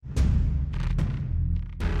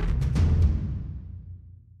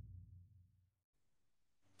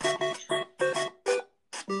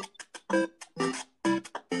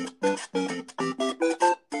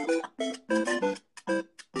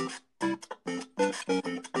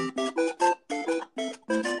Welcome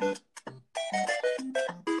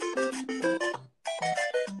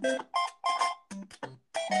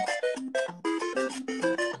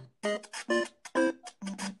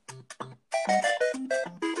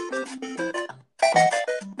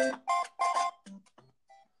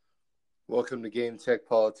to Game Tech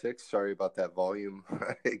Politics. Sorry about that volume.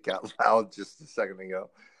 It got loud just a second ago.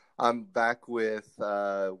 I'm back with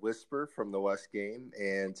Whisper from the West Game,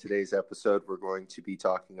 and today's episode we're going to be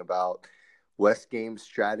talking about West Game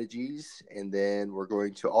strategies, and then we're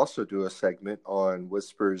going to also do a segment on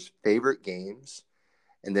Whisper's favorite games,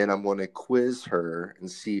 and then I'm going to quiz her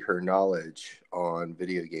and see her knowledge on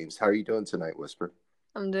video games. How are you doing tonight, Whisper?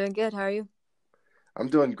 I'm doing good. How are you? I'm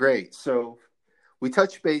doing great. So we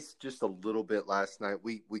touched base just a little bit last night.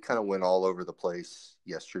 We kind of went all over the place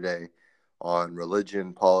yesterday on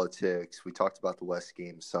religion, politics. We talked about the West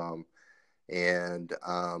Game some. And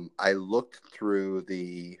I looked through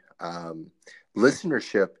the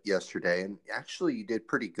listenership yesterday, and actually you did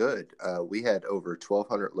pretty good. We had over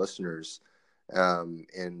 1,200 listeners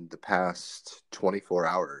in the past 24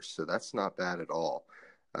 hours. So that's not bad at all.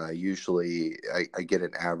 Usually I get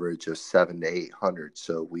an average of 700 to 800.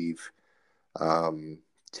 So we've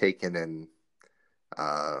taken and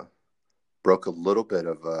broke a little bit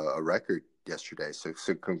of a record yesterday. So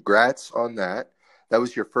congrats on that. That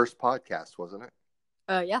was your first podcast, wasn't it?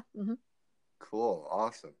 Yeah. Mm-hmm. Cool.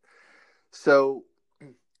 Awesome. So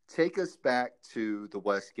take us back to the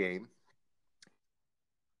West Game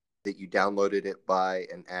that you downloaded it by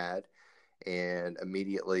an ad, and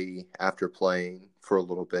immediately after playing for a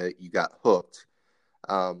little bit, you got hooked.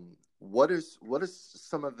 What is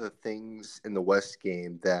some of the things in the West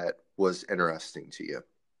Game that was interesting to you?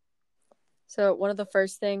 So one of the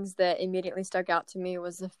first things that immediately stuck out to me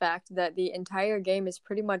was the fact that the entire game is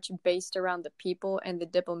pretty much based around the people and the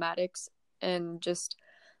diplomatics and just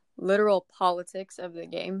literal politics of the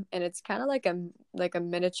game. And it's kind of like a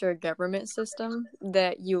miniature government system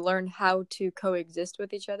that you learn how to coexist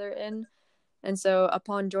with each other in. And so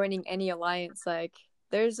upon joining any alliance, like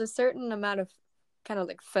there's a certain amount of kind of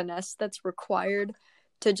like finesse that's required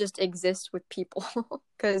to just exist with people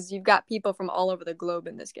because you've got people from all over the globe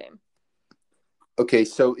in this game. Okay,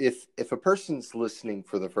 so if a person's listening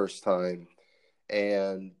for the first time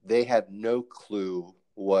and they have no clue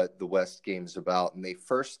what the West Game's about, and they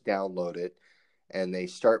first download it and they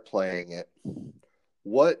start playing it,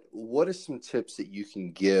 what are some tips that you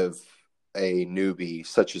can give a newbie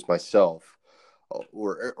such as myself,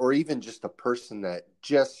 or even just a person that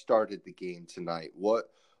just started the game tonight?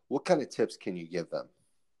 What kind of tips can you give them?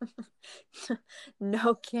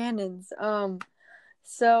 No cannons.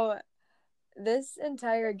 So this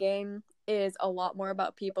entire game is a lot more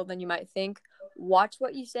about people than you might think. Watch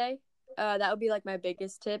what you say. That would be like my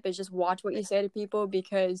biggest tip is just watch what you say to people,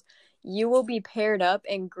 because you will be paired up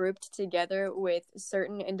and grouped together with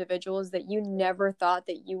certain individuals that you never thought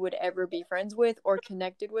that you would ever be friends with or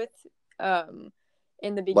connected with in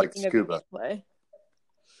the beginning Like Scuba. of gameplay.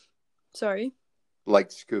 Sorry?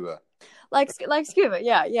 Like Scuba. Like Scuba.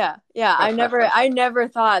 Yeah. I never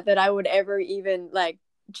thought that I would ever even like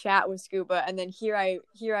chat with Scuba, and then here I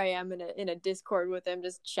am in a Discord with him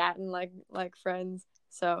just chatting like friends.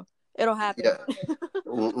 So it'll happen. Yeah.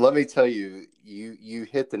 Let me tell you, you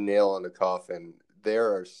hit the nail on the coffin.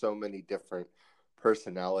 There are so many different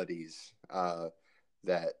personalities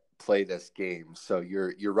that play this game. So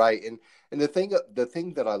you're right. And the thing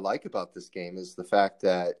that I like about this game is the fact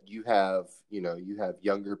that you have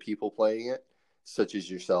younger people playing it, such as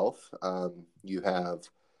yourself. You have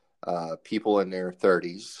people in their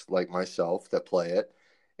 30s like myself that play it.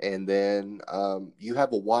 And then you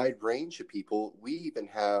have a wide range of people. We even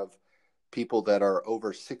have people that are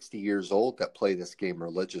over 60 years old that play this game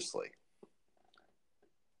religiously.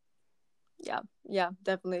 Yeah,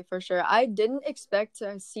 definitely, for sure. I didn't expect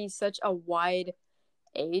to see such a wide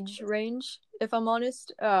age range, if I'm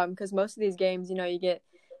honest, because most of these games, you get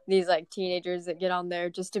these like teenagers that get on there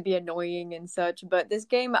just to be annoying and such, but this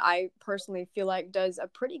game I personally feel like does a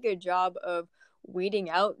pretty good job of weeding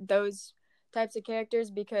out those types of characters,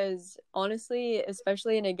 because honestly,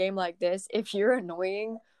 especially in a game like this, if you're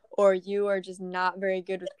annoying or you are just not very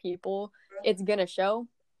good with people, it's gonna show,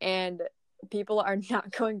 and people are not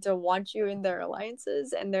going to want you in their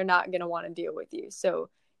alliances, and they're not going to want to deal with you. So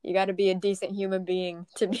you got to be a decent human being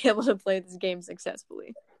to be able to play this game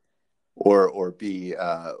successfully. Or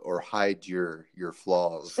hide your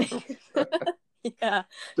flaws. Yeah.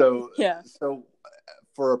 So Yeah.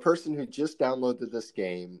 For a person who just downloaded this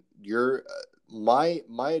game, my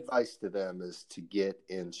advice to them is to get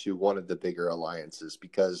into one of the bigger alliances,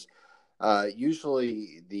 because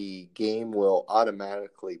Usually the game will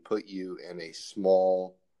automatically put you in a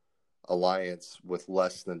small alliance with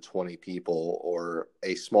less than 20 people, or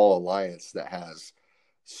a small alliance that has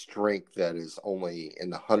strength that is only in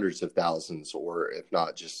the hundreds of thousands, or if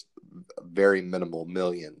not just very minimal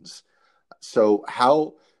millions. So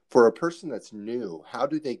how, for a person that's new, how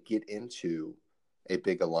do they get into a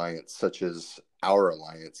big alliance such as our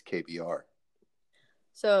alliance, KBR?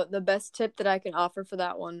 So the best tip that I can offer for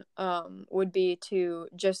that one would be to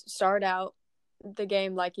just start out the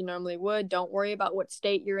game like you normally would. Don't worry about what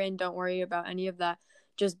state you're in. Don't worry about any of that.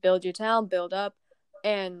 Just build your town, build up,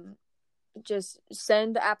 and just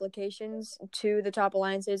send applications to the top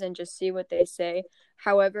alliances and just see what they say.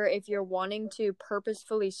 However, if you're wanting to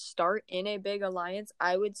purposefully start in a big alliance,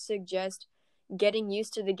 I would suggest getting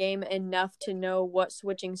used to the game enough to know what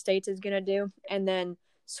switching states is going to do, and then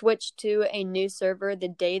switch to a new server the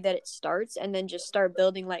day that it starts, and then just start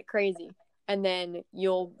building like crazy. And then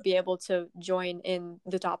you'll be able to join in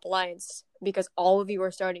the top alliance because all of you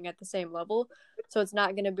are starting at the same level. So it's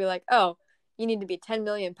not going to be like, oh, you need to be 10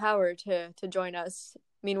 million power to join us.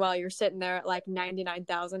 Meanwhile, you're sitting there at like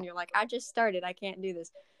 99,000. You're like, I just started. I can't do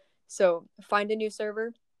this. So find a new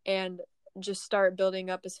server and just start building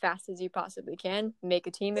up as fast as you possibly can. Make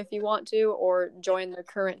a team if you want to, or join the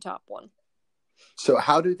current top one. So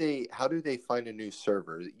how do they find a new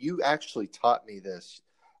server? You actually taught me this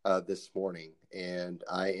morning, and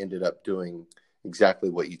I ended up doing exactly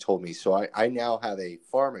what you told me. So I now have a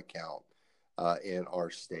farm account in our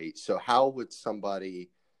state. So how would somebody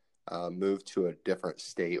move to a different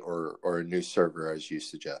state, or a new server, as you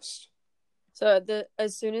suggest? So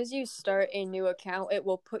as soon as you start a new account, it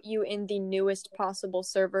will put you in the newest possible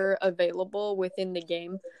server available within the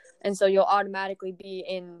game. And so you'll automatically be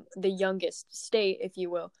in the youngest state, if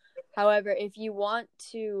you will. However, if you want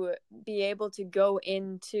to be able to go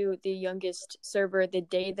into the youngest server the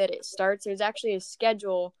day that it starts, there's actually a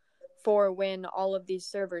schedule for when all of these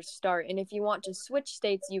servers start. And if you want to switch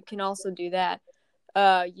states, you can also do that.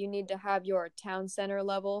 You need to have your town center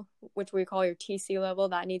level, which we call your TC level.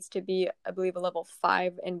 That needs to be, I believe, a level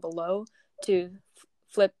 5 and below to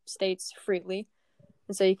flip states freely.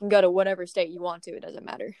 And so you can go to whatever state you want to. It doesn't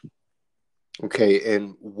matter. Okay,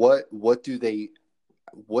 and what do they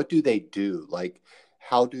do? Like,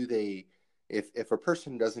 how do they, if a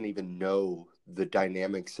person doesn't even know the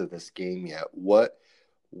dynamics of this game yet, what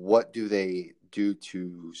do they do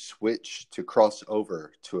to switch, to cross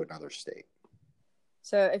over to another state?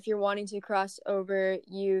 So if you're wanting to cross over,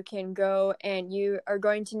 you can go, and you are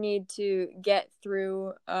going to need to get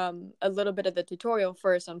through a little bit of the tutorial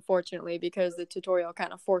first, unfortunately, because the tutorial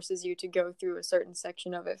kind of forces you to go through a certain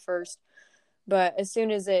section of it first. But as soon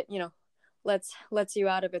as it, lets you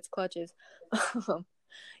out of its clutches,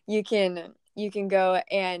 you can go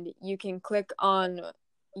and you can click on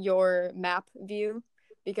your map view,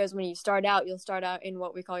 because when you start out, you'll start out in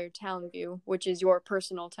what we call your town view, which is your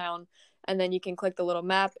personal town. And then you can click the little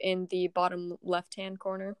map in the bottom left-hand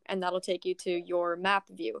corner, and that'll take you to your map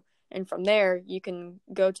view. And from there, you can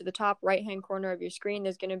go to the top right-hand corner of your screen.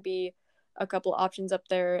 There's going to be a couple options up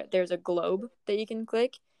there. There's a globe that you can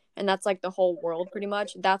click, and that's like the whole world pretty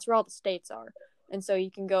much. That's where all the states are. And so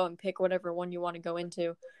you can go and pick whatever one you want to go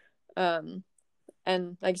into. And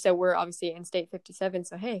like I said, we're obviously in state 57,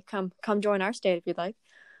 so hey, come join our state if you'd like.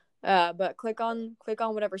 But click on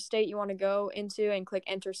whatever state you want to go into and click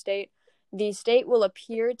enter state. The state will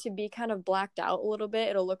appear to be kind of blacked out a little bit.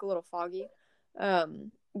 It'll look a little foggy.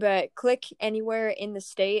 But click anywhere in the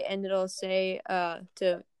state, and it'll say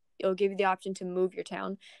it'll give you the option to move your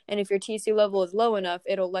town. And if your TC level is low enough,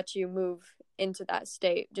 it'll let you move into that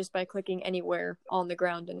state just by clicking anywhere on the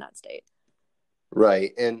ground in that state.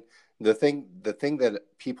 Right. And the thing that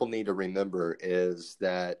people need to remember is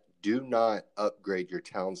that do not upgrade your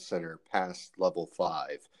town center past level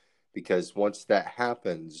 5, because once that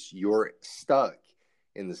happens, you're stuck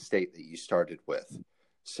in the state that you started with.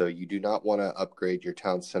 So you do not want to upgrade your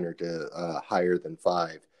town center to higher than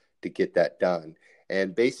 5 to get that done.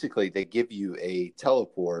 And basically, they give you a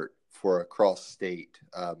teleport for a cross state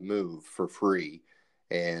move for free,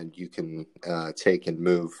 and you can take and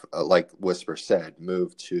move, like Whisper said,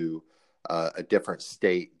 move to a different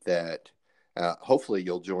state that hopefully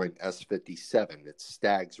you'll join S57. It's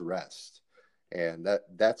Stag's Rest, and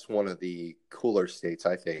that's one of the cooler states,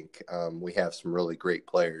 I think. We have some really great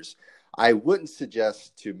players. I wouldn't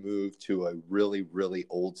suggest to move to a really, really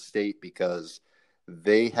old state, because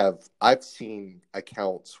I've seen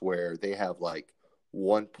accounts where they have like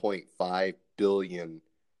 1.5 billion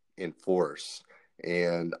in force.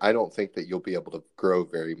 And I don't think that you'll be able to grow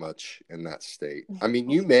very much in that state. I mean,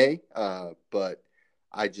 you may, but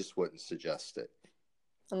I just wouldn't suggest it.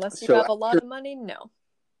 Unless you So have a lot of money, no.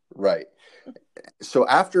 right. So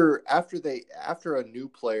after a new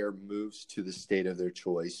player moves to the state of their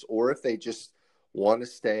choice, or if they just want to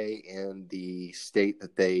stay in the state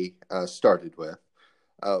that they started with,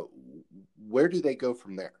 uh, where do they go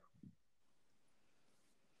from there?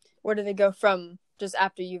 Where do they go from just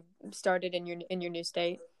after you've started in your new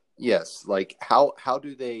state? Yes, like how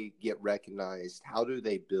do they get recognized? How do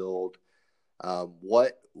they build?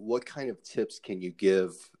 What kind of tips can you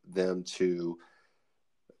give them to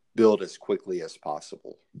build as quickly as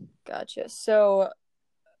possible? Gotcha. So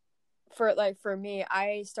for me,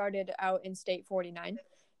 I started out in state 49,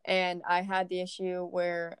 and I had the issue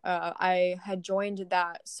where I had joined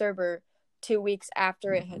that server 2 weeks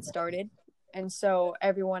after it had started, and so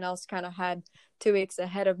everyone else kind of had 2 weeks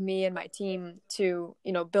ahead of me and my team to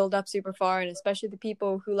build up super far, and especially the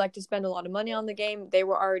people who like to spend a lot of money on the game, they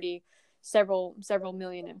were already several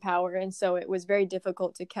million in power, and so it was very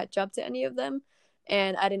difficult to catch up to any of them.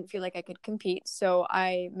 And I didn't feel like I could compete. So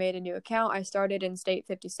I made a new account. I started in state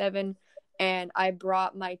 57, and I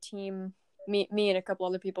brought my team, me and a couple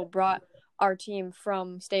other people brought our team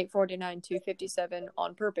from state 49 to 57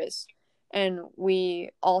 on purpose. And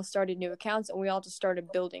we all started new accounts, and we all just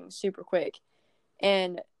started building super quick.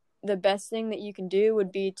 And the best thing that you can do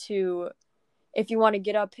would be to, if you want to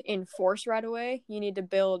get up in force right away, you need to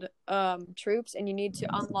build troops, and you need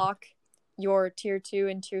to unlock your tier 2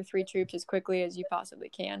 and tier 3 troops as quickly as you possibly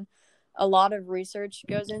can. A lot of research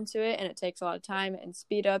goes into it, and it takes a lot of time and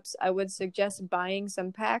speed ups. I would suggest buying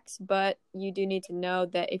some packs, but you do need to know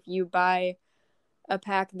that if you buy a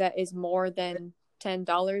pack that is more than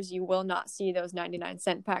 $10, you will not see those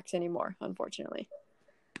 99-cent packs anymore, unfortunately.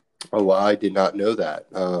 Oh, well, I did not know that.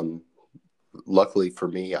 Luckily for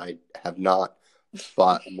me, I have not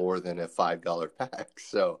bought more than a $5 pack,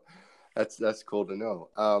 so that's cool to know.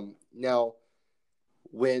 Now,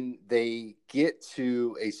 when they get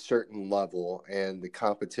to a certain level and the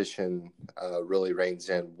competition really reigns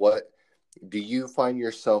in, what do you find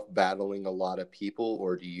yourself battling a lot of people,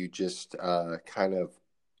 or do you just kind of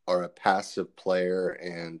are a passive player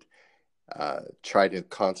and try to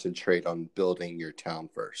concentrate on building your town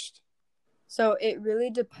first? So it really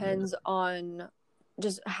depends on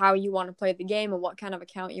just how you want to play the game and what kind of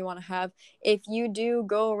account you want to have. If you do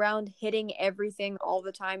go around hitting everything all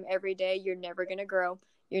the time, every day, you're never going to grow.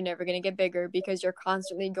 You're never going to get bigger, because you're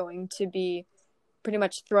constantly going to be pretty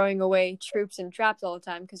much throwing away troops and traps all the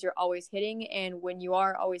time, because you're always hitting. And when you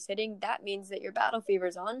are always hitting, that means that your battle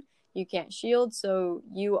fever's on. You can't shield, so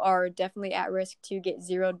you are definitely at risk to get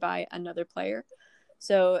zeroed by another player.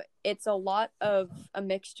 So it's a lot of a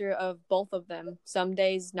mixture of both of them. Some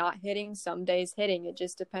days not hitting, some days hitting. It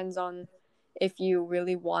just depends on if you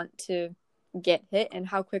really want to get hit and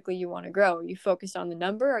how quickly you want to grow. Are you focused on the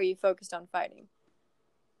number, or are you focused on fighting?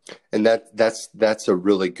 And that's a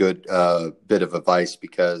really good bit of advice,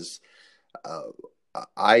 because uh,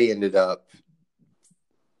 I ended up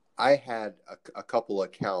I had a couple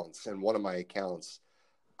accounts, and one of my accounts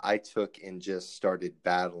I took and just started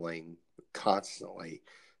battling constantly,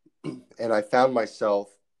 and I found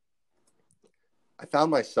myself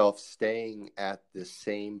staying at the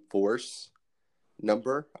same force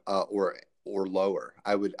number, or lower.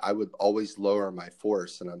 I would always lower my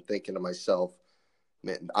force, and I'm thinking to myself,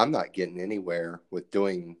 man, I'm not getting anywhere with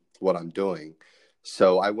doing what I'm doing.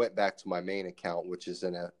 So I went back to my main account, which is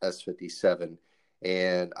an S57,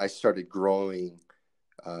 and I started growing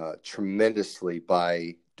tremendously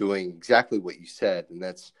by doing exactly what you said, and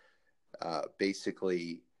that's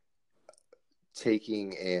basically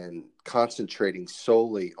taking and concentrating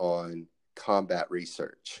solely on combat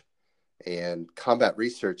research. And combat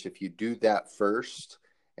research, if you do that first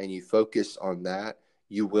and you focus on that,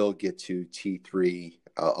 you will get to T3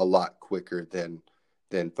 a lot quicker than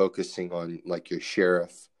focusing on like your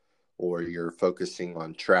sheriff, or you're focusing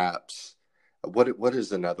on traps. What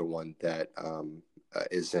is another one that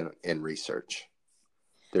is in research?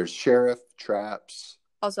 There's sheriff, traps,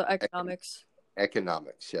 Also, economics.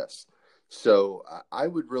 economics, yes. So I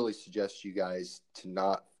would really suggest you guys to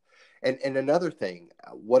not. And another thing,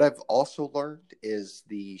 what I've also learned is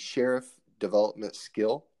the sheriff development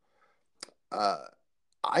skill. Uh,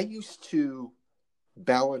 I used to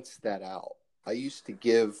balance that out. I used to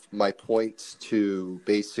give my points to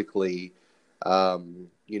basically,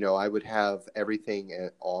 I would have everything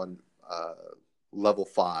on uh, level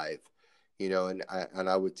 5, and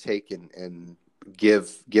I would take and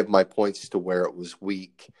give my points to where it was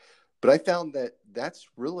weak. But I found that uh, that's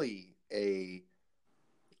really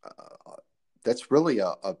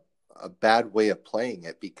a bad way of playing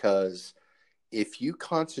it, because if you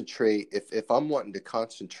concentrate, if I'm wanting to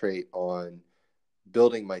concentrate on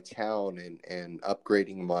building my town and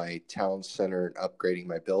upgrading my town center and upgrading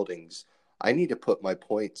my buildings, I need to put my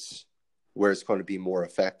points where it's going to be more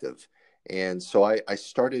effective. And so I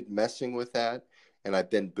started messing with that, and I've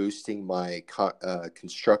been boosting my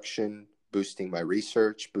construction, boosting my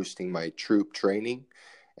research, boosting my troop training.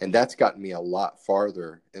 And that's gotten me a lot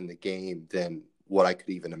farther in the game than what I could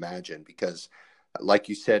even imagine. Because, like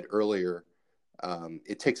you said earlier,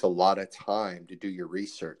 it takes a lot of time to do your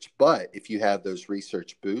research. But if you have those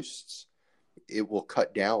research boosts, it will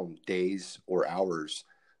cut down days or hours.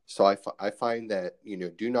 So I find that,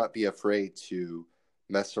 do not be afraid to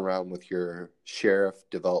mess around with your sheriff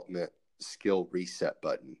development skill reset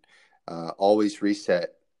button. Always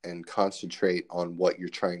reset and concentrate on what you're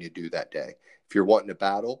trying to do that day. If you're wanting to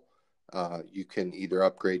battle, you can either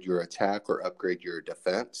upgrade your attack or upgrade your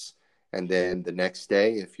defense. And then the next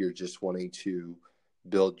day, if you're just wanting to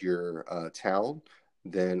build your town,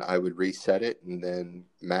 then I would reset it and then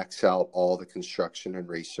max out all the construction and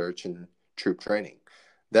research and troop training.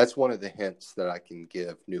 That's one of the hints that I can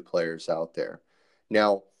give new players out there.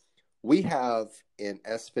 Now, we have in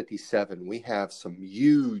S57, we have some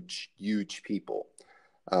huge, huge people.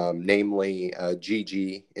 Namely,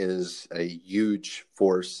 Gigi is a huge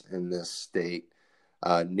force in this state.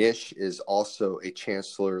 Nish is also a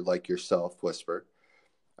chancellor like yourself, Whisper.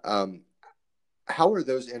 How are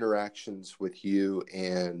those interactions with you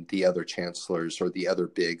and the other chancellors or the other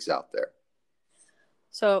bigs out there?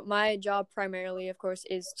 So my job primarily, of course,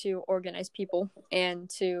 is to organize people and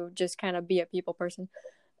to just kind of be a people person.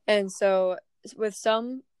 And so with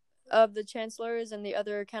some of the chancellors and the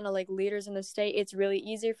other kind of like leaders in the state, it's really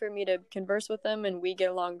easy for me to converse with them and we get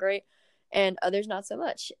along great, and others not so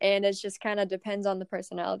much. And it just kind of depends on the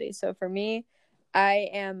personality. So for me, I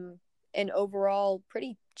am an overall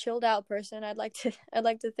pretty chilled out person. I'd like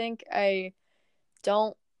to think. I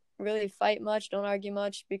don't really fight much, don't argue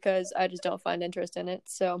much, because I just don't find interest in it.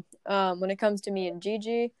 So when it comes to me and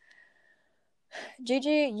Gigi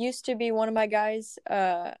used to be one of my guys,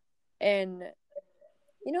 and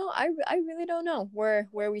I really don't know where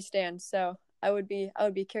we stand. So I would be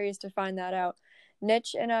curious to find that out.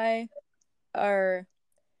 Niche and I are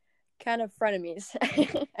kind of frenemies.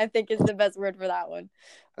 I think is the best word for that one.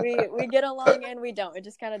 We get along and we don't. It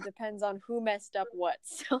just kind of depends on who messed up what.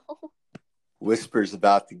 So Whisper's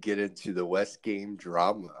about to get into the West Game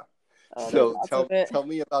drama. So tell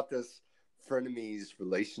me about this frenemies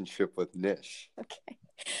relationship with Nish. Okay.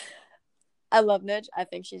 I love Nish. I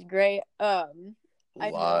think she's great.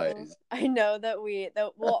 Lies. I know that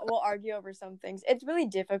we'll argue over some things. It's really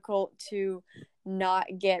difficult to not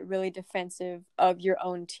get really defensive of your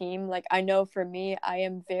own team. Like, I know for me, I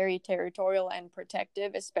am very territorial and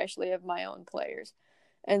protective, especially of my own players.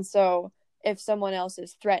 And so if someone else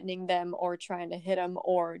is threatening them or trying to hit them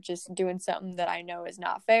or just doing something that I know is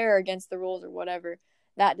not fair or against the rules or whatever,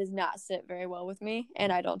 that does not sit very well with me,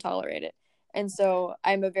 and I don't tolerate it. And so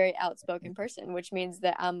I'm a very outspoken person, which means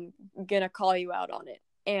that I'm going to call you out on it.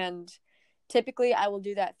 And typically I will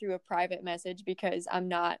do that through a private message, because I'm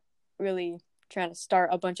not really trying to start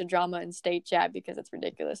a bunch of drama in state chat, because it's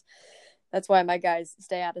ridiculous. That's why my guys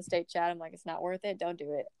stay out of state chat. I'm like, it's not worth it. Don't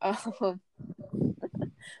do it.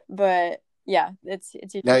 But yeah, it's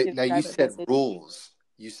now you said message. Rules.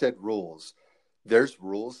 You said rules. There's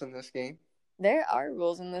rules in this game? There are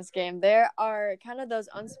rules in this game. There are kind of those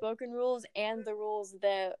unspoken rules and the rules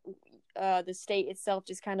that the state itself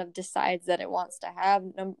just kind of decides that it wants to have.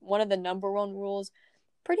 One of the number one rules,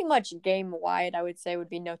 pretty much game-wide, I would say, would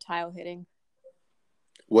be no tile hitting.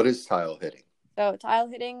 What is tile hitting? So tile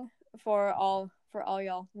hitting, for all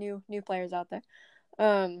y'all new players out there,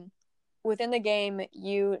 within the game,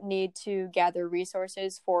 you need to gather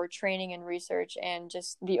resources for training and research and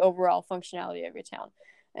just the overall functionality of your town.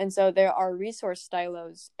 And so there are resource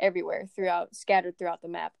stylos everywhere, scattered throughout the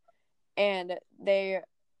map. And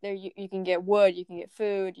you can get wood, you can get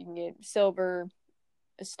food, you can get silver,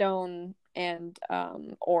 stone, and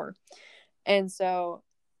ore. And so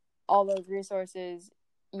all those resources,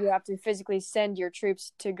 you have to physically send your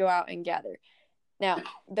troops to go out and gather. Now,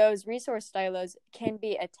 those resource stylos can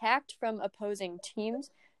be attacked from opposing teams.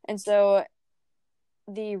 And so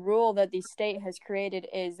the rule that the state has created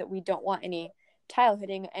is that we don't want any tile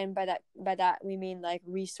hitting, and by that we mean like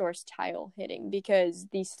resource tile hitting, because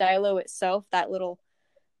the stylo itself, that little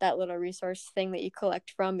resource thing that you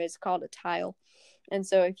collect from, is called a tile. And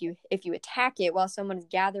so if you attack it while someone's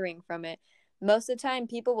gathering from it, most of the time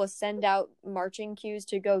people will send out marching cues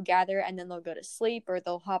to go gather, and then they'll go to sleep or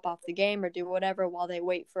they'll hop off the game or do whatever while they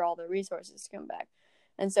wait for all the resources to come back.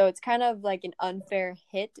 And so it's kind of like an unfair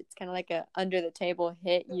hit. It's kind of like a under the table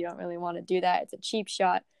hit. You don't really want to do that. It's a cheap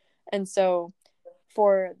shot. And so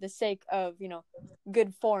for the sake of,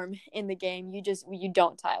 good form in the game, you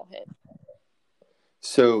don't tile hit.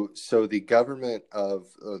 So the government of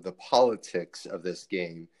the politics of this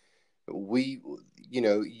game,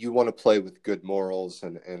 you want to play with good morals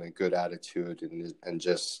and a good attitude and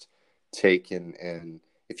just take and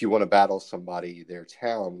if you want to battle somebody their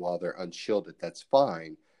town while they're unshielded, that's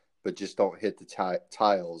fine, but just don't hit the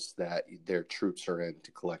tiles that their troops are in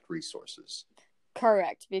to collect resources.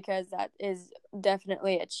 Correct, because that is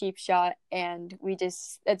definitely a cheap shot, and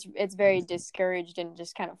it's very discouraged and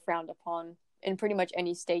just kind of frowned upon in pretty much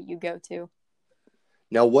any state you go to.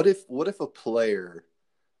 Now, what if a player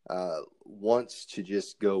wants to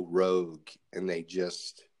just go rogue and they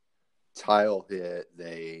just tile hit,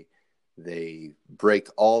 they break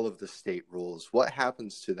all of the state rules? What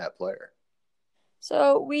happens to that player?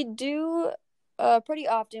 So we do pretty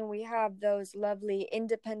often we have those lovely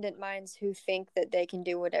independent minds who think that they can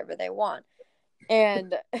do whatever they want.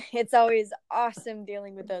 And it's always awesome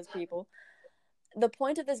dealing with those people. The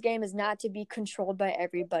point of this game is not to be controlled by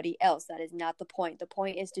everybody else. That is not the point. The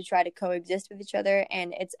point is to try to coexist with each other,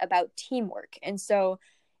 and it's about teamwork. And so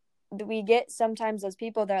we get sometimes those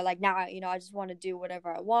people that are like, nah, I just want to do whatever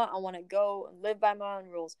I want. I want to go and live by my own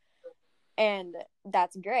rules. And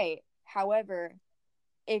that's great. However,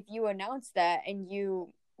 if you announce that and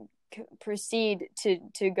you proceed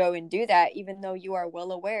to go and do that, even though you are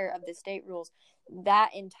well aware of the state rules,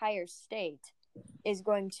 that entire state is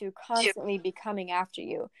going to constantly be coming after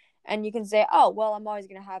you. And you can say, oh, well, I'm always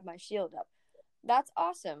going to have my shield up. That's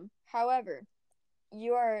awesome. However,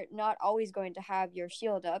 you are not always going to have your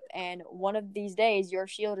shield up, and one of these days your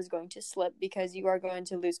shield is going to slip because you are going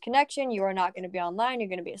to lose connection. You are not going to be online. You're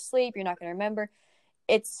going to be asleep. You're not going to remember.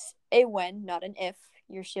 It's a when, not an if,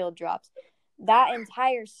 your shield drops. That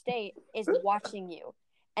entire state is watching you,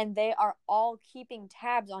 and they are all keeping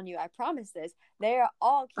tabs on you. I promise this. They are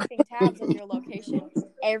all keeping tabs on your location.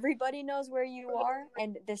 Everybody knows where you are,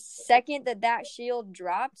 and the second that shield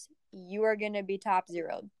drops, you are going to be top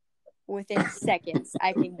zeroed within seconds.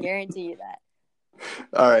 I can guarantee you that.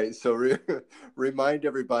 All right, so remind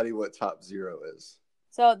everybody what top zero is.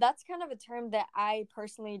 So that's kind of a term that I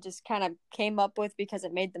personally just kind of came up with because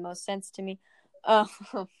it made the most sense to me.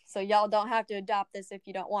 So y'all don't have to adopt this if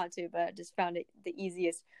you don't want to, but I just found it the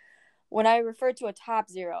easiest. When I refer to a top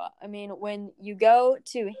zero, I mean when you go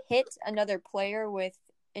to hit another player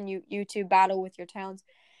and you two battle with your towns,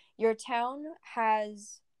 your town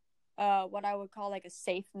has what I would call like a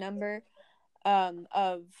safe number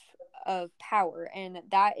of power, and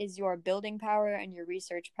that is your building power and your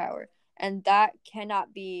research power, and that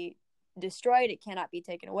cannot be destroyed. It cannot be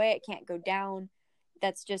taken away. It can't go down.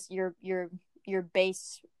 That's just your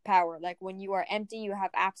base power. Like when you are empty, you have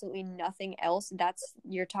absolutely nothing else. That's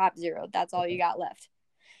your top zero. That's all you got left.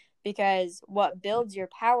 Because what builds your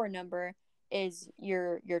power number is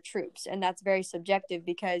your troops, and that's very subjective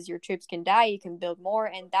because your troops can die, you can build more,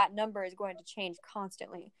 and that number is going to change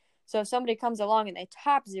constantly. So if somebody comes along and they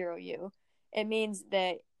top zero you, it means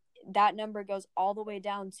that number goes all the way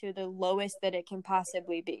down to the lowest that it can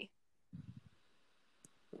possibly be.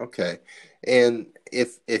 Okay. And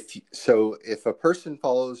if a person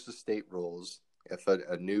follows the state rules, if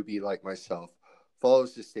a newbie like myself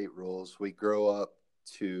follows the state rules, we grow up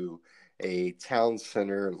to a town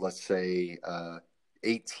center, let's say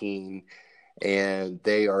 18, and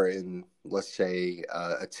they are in, let's say,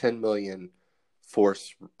 a 10 million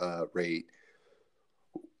force rate.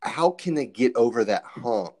 How can they get over that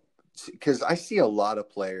hump? Because I see a lot of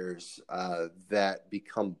players that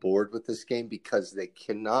become bored with this game because they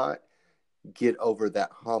cannot get over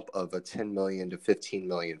that hump of a 10 million to 15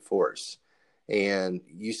 million force. And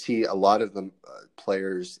you see a lot of the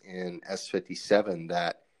players in S57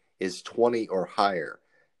 that is 20 or higher.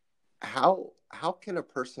 How can a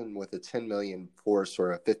person with a 10 million force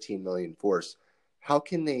or a 15 million force, how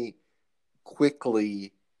can they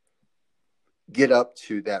quickly get up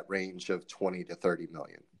to that range of 20 to 30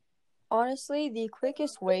 million? Honestly, the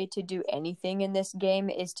quickest way to do anything in this game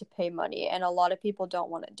is to pay money, and a lot of people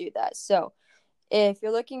don't want to do that. So if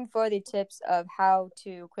you're looking for the tips of how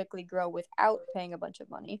to quickly grow without paying a bunch of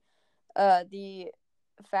money, the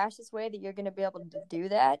fastest way that you're going to be able to do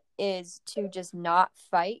that is to just not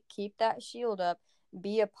fight, keep that shield up,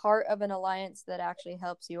 be a part of an alliance that actually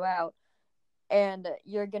helps you out, and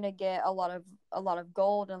you're going to get a lot of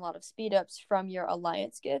gold and a lot of speed ups from your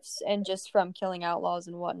alliance gifts and just from killing outlaws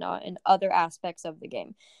and whatnot and other aspects of the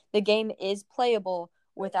game. The game is playable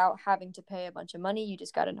without having to pay a bunch of money. You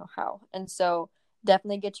just got to know how. And so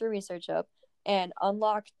definitely get your research up. and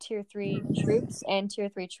unlock tier 3 troops and tier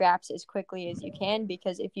 3 traps as quickly as you can,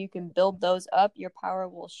 because if you can build those up, your power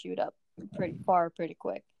will shoot up pretty far pretty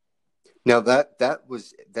quick. Now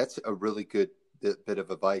that's a really good bit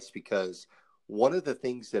of advice, because one of the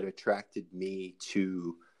things that attracted me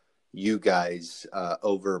to you guys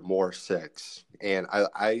over More Six, and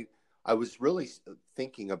I was really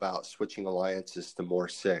thinking about switching alliances to More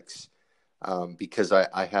Six, because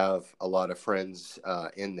I have a lot of friends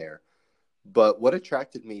in there. But what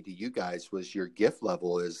attracted me to you guys was your gift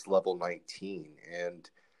level is level 19, and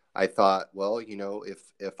I thought, well,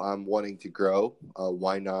 if I'm wanting to grow,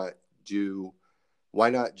 do why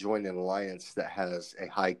not join an alliance that has a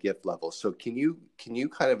high gift level? So can you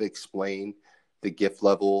kind of explain the gift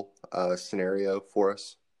level scenario for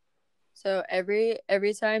us? So every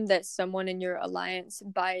time that someone in your alliance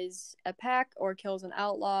buys a pack or kills an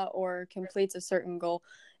outlaw or completes a certain goal,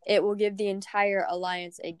 it will give the entire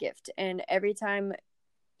alliance a gift. And every time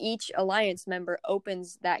each alliance member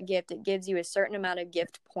opens that gift, it gives you a certain amount of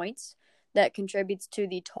gift points that contributes to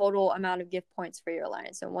the total amount of gift points for your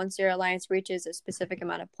alliance. And once your alliance reaches a specific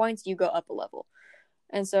amount of points, you go up a level.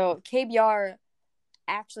 And so KBR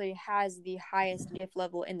actually has the highest gift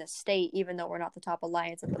level in the state, even though we're not the top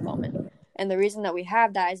alliance at the moment. And the reason that we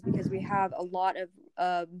have that is because we have a lot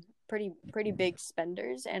of pretty big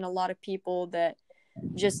spenders and a lot of people that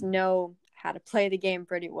just know how to play the game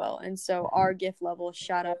pretty well. And so our gift level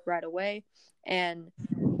shot up right away. And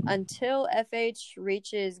until FH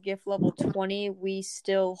reaches gift level 20, we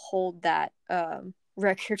still hold that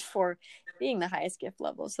record for being the highest gift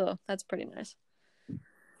level. So that's pretty nice.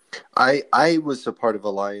 I was a part of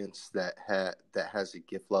Alliance that has a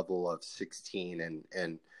gift level of 16,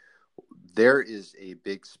 and there is a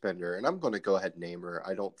big spender, and I'm going to go ahead and name her.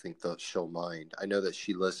 I don't think that she'll mind. I know that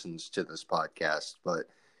she listens to this podcast, but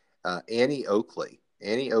Annie Oakley.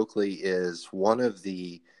 Annie Oakley is one of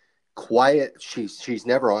the quiet. She's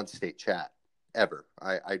never on state chat ever.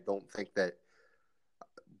 I don't think that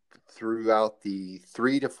throughout the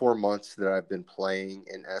 3 to 4 months that I've been playing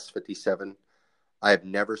in S57, I have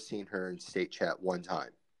never seen her in state chat one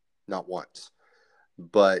time, not once.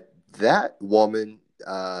 But that woman,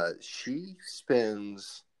 she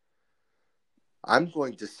spends, I'm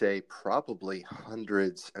going to say, probably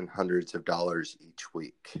hundreds and hundreds of dollars each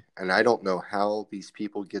week. And I don't know how these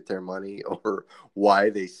people get their money or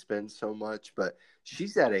why they spend so much, but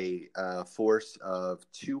she's at a force of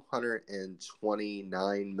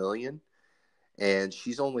 229 million, and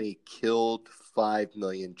she's only killed 5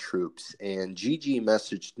 million troops. And GG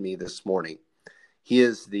messaged me this morning. He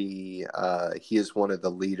is one of the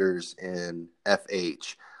leaders in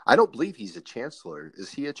FH. I don't believe he's a chancellor. Is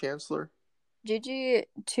he a chancellor? GG,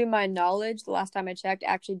 to my knowledge, the last time I checked,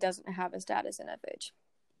 actually doesn't have a status in FH.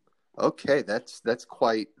 Okay, that's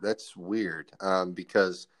weird.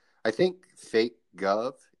 Because I think Fake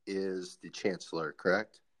Gov is the chancellor,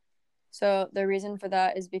 correct? So the reason for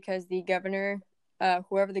that is because the governor,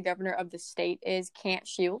 whoever the governor of the state is, can't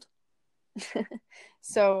shield.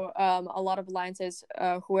 So a lot of alliances,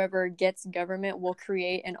 whoever gets government will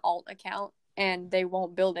create an alt account, and they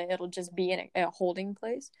won't build it. It'll just be in a holding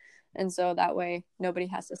place. And so that way nobody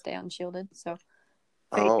has to stay unshielded. So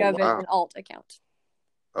Fake Gov is an alt account.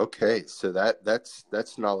 Okay, so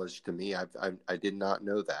that's knowledge to me. I did not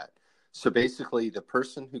know that. So basically, the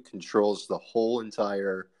person who controls the whole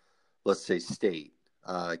entire, let's say, state,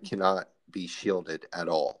 cannot be shielded at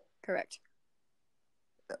all. Correct.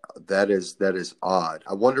 That is odd.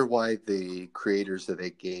 I wonder why the creators of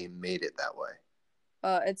that game made it that way.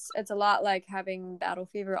 It's a lot like having Battle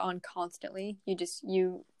Fever on constantly.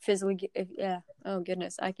 You physically, oh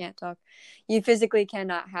goodness, I can't talk. You physically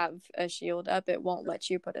cannot have a shield up. It won't let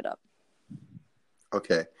you put it up.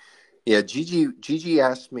 Okay. Yeah, Gigi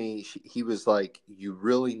asked me, he was like, you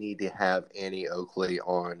really need to have Annie Oakley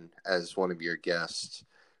on as one of your guests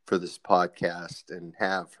for this podcast and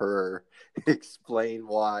have her explain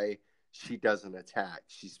why she doesn't attack.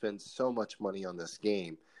 She spends so much money on this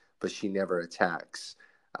game, but she never attacks.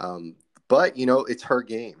 But it's her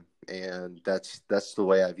game, and that's the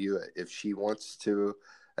way I view it. If she wants to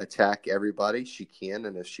attack everybody, she can,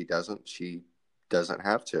 and if she doesn't, she doesn't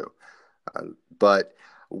have to. But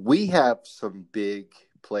we have some big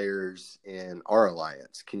players in our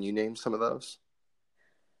alliance. Can you name some of those?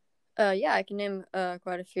 Yeah, I can name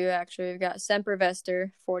quite a few actually. We've got Semper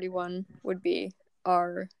Vester, 41 would be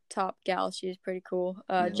our top gal. She's pretty cool.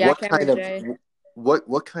 Jackhammer J.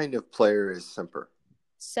 What kind of player is Semper?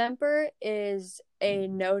 Semper is a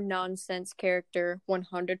no-nonsense character,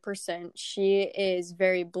 100%. She is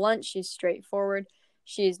very blunt. She's straightforward.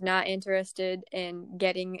 She's not interested in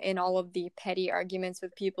getting in all of the petty arguments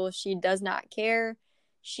with people. She does not care.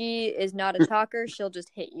 She is not a talker. She'll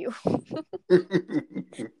just hit you.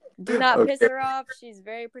 Do not piss her off. She's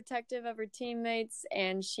very protective of her teammates,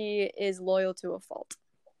 and she is loyal to a fault.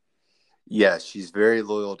 Yeah, she's very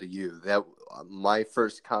loyal to you. That my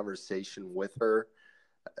first conversation with her,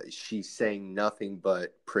 she's saying nothing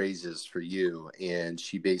but praises for you, and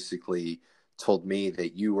she basically told me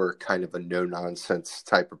that you were kind of a no nonsense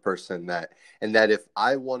type of person, that if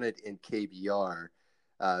I wanted in KBR,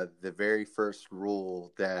 the very first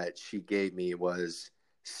rule that she gave me was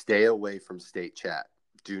stay away from state chat.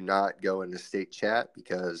 Do not go into state chat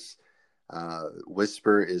because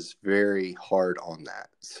Whisper is very hard on that.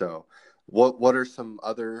 So what are some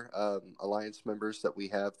other Alliance members that we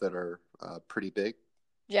have that are pretty big?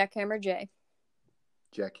 Jackhammer J.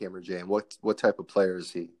 Jackhammer J. And what type of player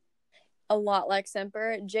is he? A lot like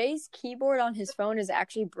Semper. Jay's keyboard on his phone is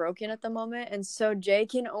actually broken at the moment, and so Jay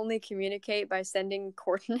can only communicate by sending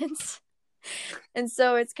coordinates. And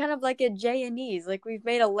so it's kind of like a Jayanese. Like, we've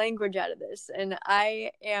made a language out of this, and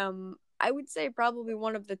I would say, probably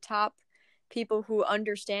one of the top people who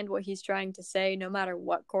understand what he's trying to say, no matter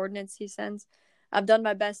what coordinates he sends. I've done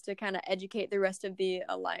my best to kind of educate the rest of the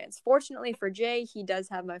Alliance. Fortunately for Jay, he does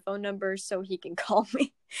have my phone number, so he can call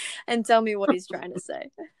me and tell me what he's trying to say.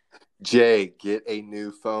 Jay, get a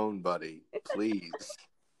new phone, buddy, please.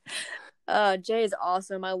 Jay is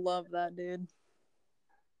awesome. I love that dude.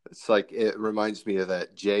 It's like, it reminds me of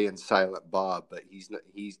that Jay and Silent Bob, but he's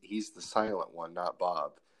the silent one, not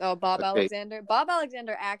Bob. Oh, Bob Alexander. Bob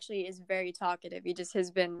Alexander actually is very talkative. He just has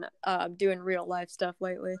been doing real life stuff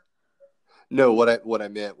lately. No, what I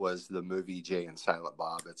meant was the movie Jay and Silent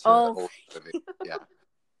Bob. It's an old movie. Yeah.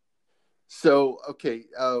 So, okay,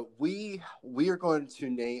 we are going to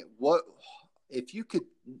name, what if you could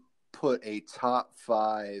put a top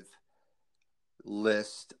 5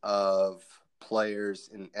 list of players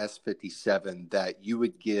in S57 that you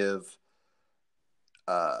would give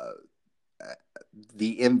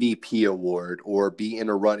the MVP award, or be in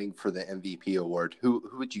a running for the MVP award, who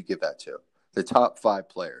would you give that to? The top 5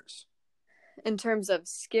 players. In terms of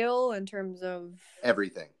skill, in terms of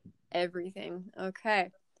everything.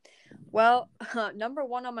 Okay. Well, number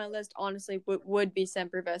 1 on my list, honestly, would be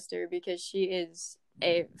Semper Vester, because she is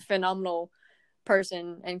a phenomenal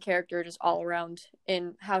person and character just all around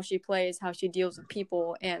in how she plays, how she deals with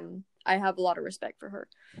people, and I have a lot of respect for her.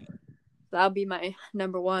 That'll be my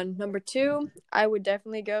number 1. Number 2, I would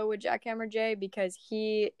definitely go with Jackhammer J, because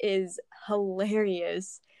he is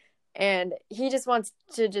hilarious. And he just wants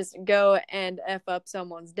to just go and F up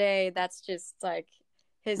someone's day. That's just like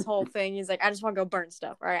his whole thing. He's like, I just want to go burn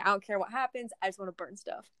stuff. All right, I don't care what happens. I just want to burn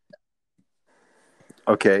stuff.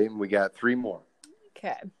 Okay, we got 3 more.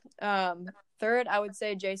 Okay. Third, I would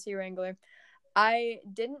say JC Wrangler. I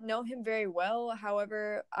didn't know him very well.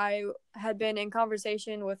 However, I had been in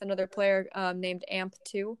conversation with another player named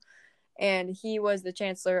Amp2, and he was the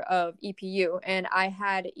chancellor of EPU. And I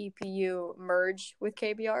had EPU merge with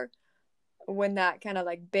KBR when that kind of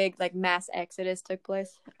like big like mass exodus took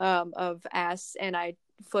place of AS, and I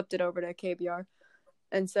flipped it over to KBR.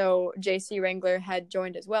 And so JC Wrangler had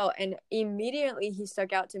joined as well, and immediately he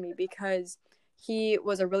stuck out to me because he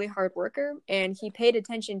was a really hard worker, and he paid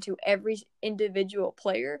attention to every individual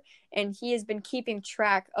player, and he has been keeping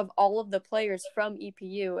track of all of the players from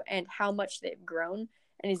EPU and how much they've grown,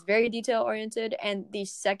 and he's very detail oriented. And the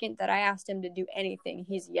second that I asked him to do anything,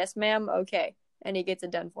 he's yes ma'am, okay, and he gets it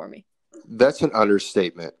done for me. That's an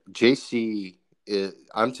understatement. JC is,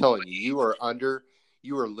 I'm telling you,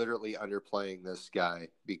 you are literally underplaying this guy,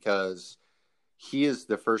 because he is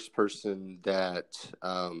the first person that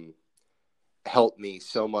helped me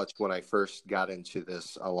so much when I first got into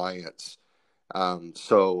this alliance.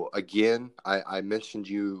 So again, I mentioned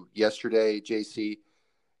you yesterday, JC.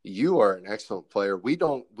 You are an excellent player. We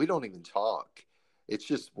don't even talk. It's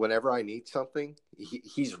just whenever I need something,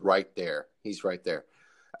 he's right there. He's right there.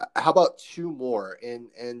 How about 2 more,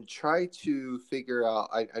 and try to figure out?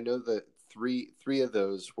 I know that three of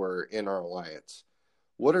those were in our alliance.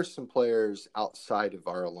 What are some players outside of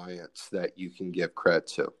our alliance that you can give credit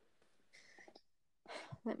to?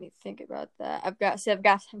 Let me think about that. I've got so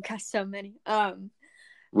many.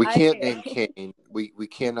 We can't name Kane. We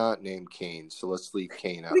cannot name Kane, so let's leave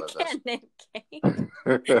Kane out of this. We can't name Kane.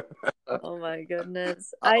 Oh my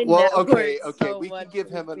goodness! Okay. We can give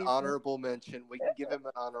him an honorable mention.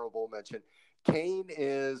 Kane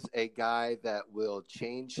is a guy that will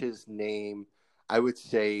change his name, I would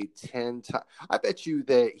say, 10 times. I bet you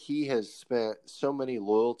that he has spent so many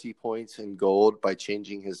loyalty points in gold by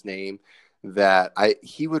changing his name that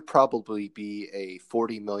he would probably be a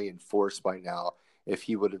 40 million force by now if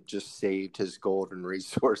he would have just saved his golden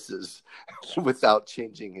resources without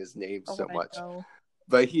changing his name Oh, so I much. know.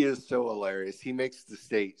 But he is so hilarious. He makes the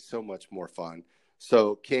state so much more fun.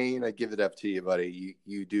 So, Kane, I give it up to you, buddy.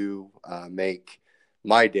 You do make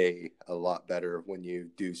my day a lot better when you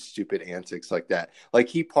do stupid antics like that. Like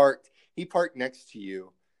he parked next to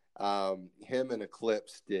you. Him and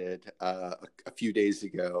Eclipse did a few days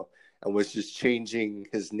ago, and was just changing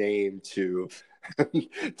his name to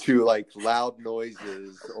to like loud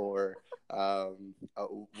noises or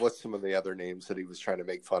what's some of the other names that he was trying to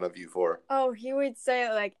make fun of you for? Oh, he would say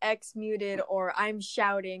like X muted or I'm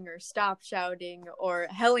shouting or stop shouting or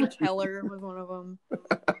Helen Keller was one of them.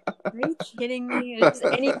 Are you kidding me? And just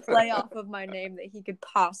any play off of my name that he could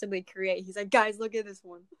possibly create. He's like, guys, look at this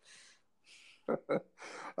one.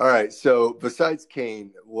 All right. So besides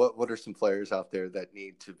Kane, what are some players out there that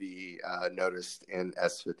need to be noticed in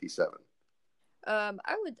S57?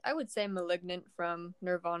 I would say Malignant from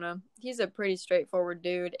Nirvana. He's a pretty straightforward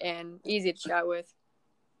dude and easy to chat with.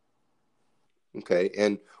 Okay.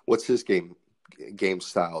 And what's his game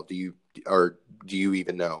style? Do you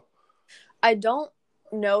even know? I don't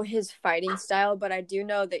know his fighting style, but I do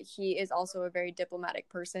know that he is also a very diplomatic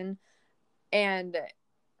person. And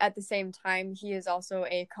at the same time, he is also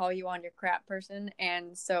a call you on your crap person.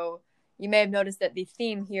 And so you may have noticed that the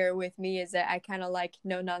theme here with me is that I kind of like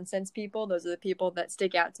no nonsense people. Those are the people that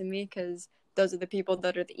stick out to me because those are the people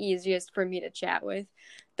that are the easiest for me to chat with.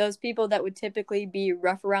 Those people that would typically be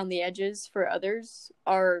rough around the edges for others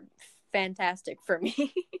are fantastic for me.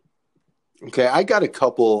 Okay. I got a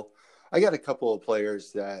couple of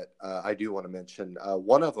players that I do want to mention.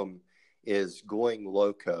 One of them is Going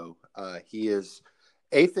Loco. He is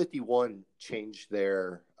A51 changed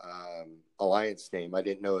their alliance name. I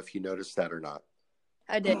didn't know if you noticed that or not.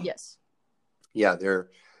 I did, yes. Yeah, they're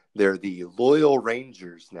the Loyal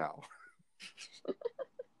Rangers now.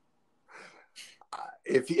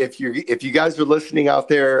 If you guys are listening out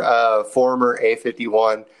there, former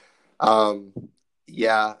A51, um,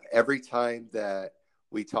 yeah, every time that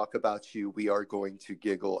we talk about you, we are going to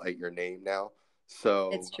giggle at your name now. So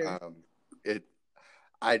It's true. it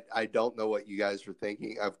I don't know what you guys were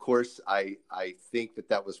thinking. Of course, I think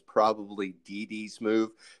that was probably DD's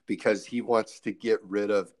move because he wants to get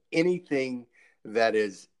rid of anything that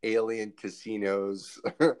is Alien Casinos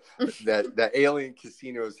that Alien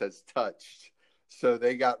Casinos has touched. So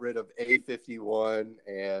they got rid of A51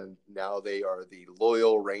 and now they are the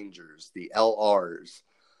Loyal Rangers, the LRs.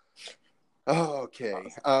 Oh, okay.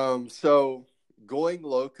 So Going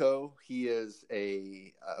Loco, he is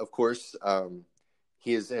of course,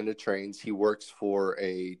 he is into trains. He works for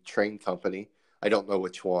a train company. I don't know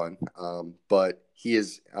which one, but he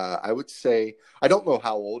is. I would say I don't know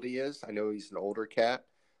how old he is. I know he's an older cat,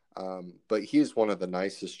 but he is one of the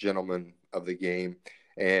nicest gentlemen of the game,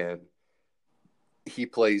 and he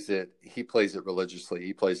plays it. He plays it religiously.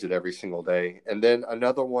 He plays it every single day. And then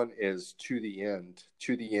another one is To the End.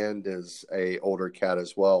 To the End is a older cat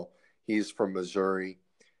as well. He's from Missouri.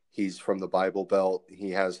 He's from the Bible Belt.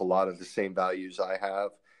 He has a lot of the same values I have,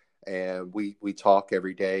 and we talk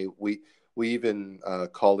every day. We even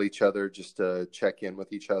call each other just to check in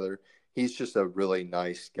with each other. He's just a really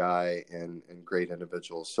nice guy and great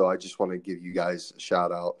individual. So I just want to give you guys a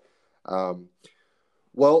shout out. Um,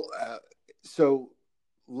 well, so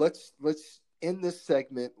let's end this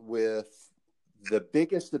segment with the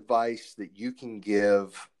biggest advice that you can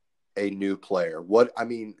give a new player. What I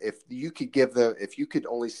mean, if you could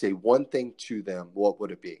only say one thing to them, what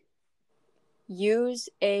would it be? Use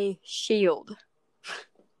a shield.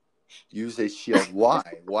 Use a shield. Why?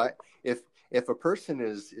 Why? If a person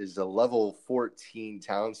is a level 14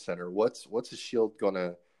 town center, what's a shield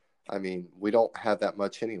gonna? I mean, we don't have that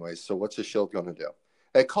much anyway. So what's a shield gonna do?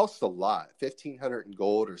 It costs a lot, 1,500 in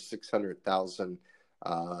gold or 600,000.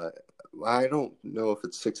 Uh, I don't know if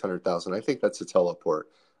it's 600,000. I think that's a teleport.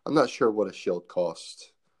 I'm not sure what a shield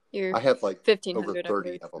costs. You're I have like over 1,500, I 30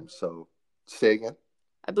 believe. of them. So say again.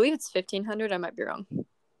 I believe it's 1,500. I might be wrong.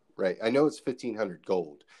 Right. I know it's 1,500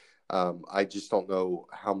 gold. I just don't know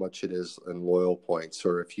how much it is in loyal points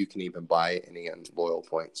or if you can even buy any in loyal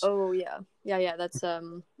points. Oh yeah. That's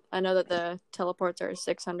I know that the teleports are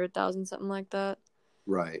 600,000, something like that.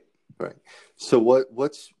 Right. Right. So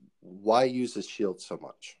why use a shield so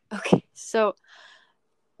much? Okay, so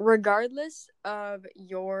regardless of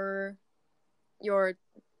your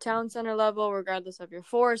town center level, regardless of your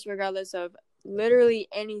force, regardless of literally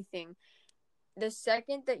anything, the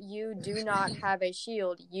second that you do not have a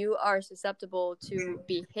shield, you are susceptible to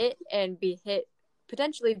be hit and be hit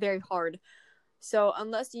potentially very hard. So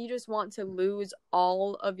unless you just want to lose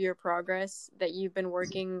all of your progress that you've been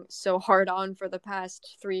working so hard on for the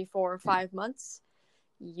past 3, 4, 5 months,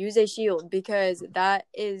 use a shield, because that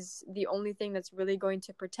is the only thing that's really going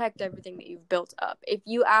to protect everything that you've built up. If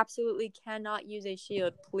you absolutely cannot use a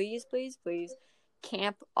shield, please, please, please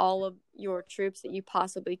camp all of your troops that you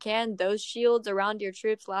possibly can. Those shields around your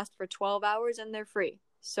troops last for 12 hours and they're free.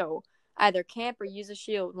 So either camp or use a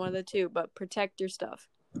shield, one of the two, but protect your stuff.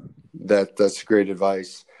 That's great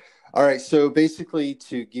advice. All right, so basically,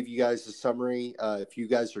 to give you guys a summary, if you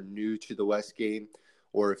guys are new to the West Game,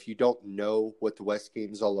 or if you don't know what the West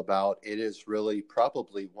Game is all about, it is really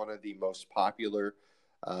probably one of the most popular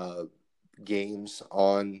games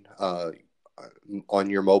on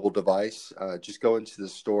your mobile device. Just go into the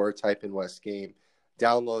store, type in West Game,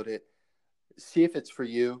 download it, see if it's for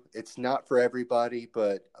you. It's not for everybody,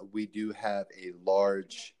 but we do have a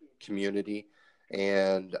large community.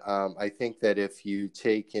 And I think that if you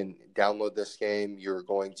take and download this game, you're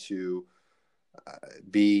going to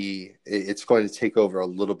it's going to take over a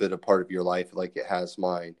little bit of part of your life like it has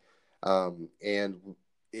mine. And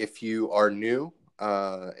if you are new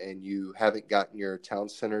and you haven't gotten your town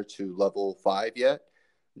center to level 5 yet,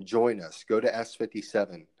 join us. Go to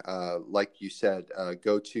S57. Like you said,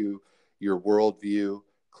 go to your worldview,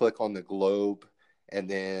 click on the globe, and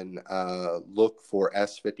then look for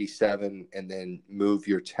S57, and then move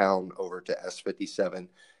your town over to S57,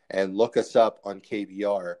 and look us up on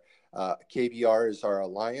KBR. KBR is our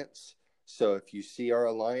alliance. So if you see our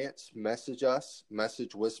alliance, message us,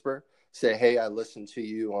 message Whisper, say, hey, I listened to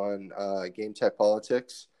you on Game Tech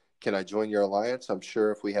Politics. Can I join your alliance? I'm sure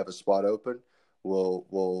if we have a spot open,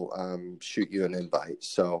 we'll shoot you an invite.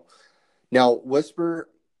 So now, Whisper,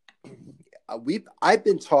 I've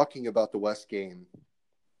been talking about the West Game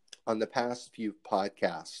on the past few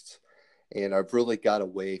podcasts, and I've really got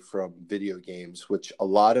away from video games, which a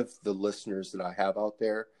lot of the listeners that I have out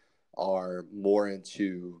there are more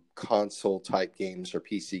into console type games or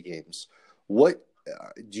PC games. What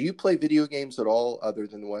do you play video games at all other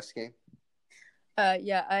than the West Game?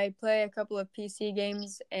 Yeah, I play a couple of PC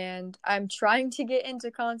games, and I'm trying to get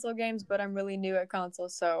into console games, but I'm really new at console,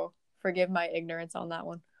 so forgive my ignorance on that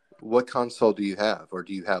one. What console do you have, or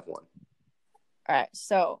do you have one? All right,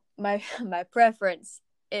 so my preference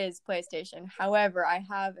is PlayStation. However, I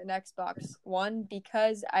have an Xbox One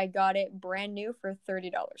because I got it brand new for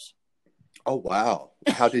 $30. Oh, wow.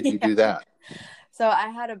 How did you do that? So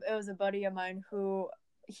it was a buddy of mine who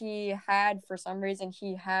for some reason,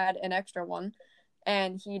 he had an extra one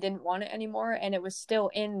and he didn't want it anymore, and it was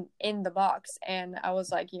still in the box, and I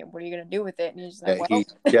was like, yeah, what are you going to do with it? And he's like, well.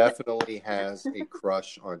 He definitely has a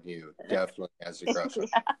crush on you. Definitely has a crush on you.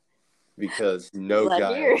 Because no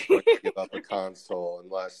guy is going to give up a console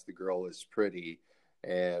unless the girl is pretty,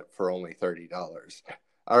 and for only $30.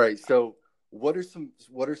 All right, so what are some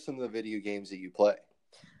of the video games that you play?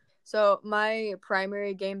 So my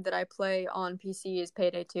primary game that I play on PC is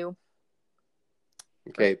Payday 2.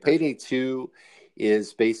 Okay, Payday 2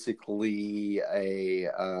 is basically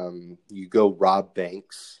you go rob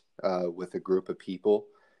banks with a group of people,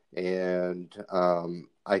 and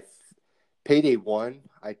Payday 1,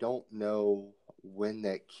 I don't know when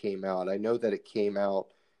that came out. I know that it came out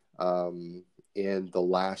in the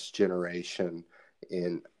last generation.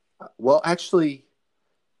 Actually,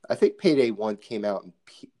 I think Payday 1 came out in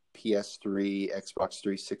PS3, Xbox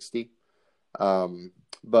 360.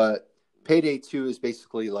 But Payday 2 is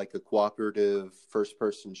basically like a cooperative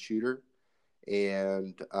first-person shooter.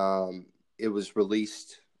 And it was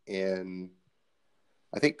released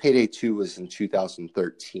I think Payday 2 was in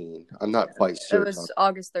 2013. I'm not quite certain. It was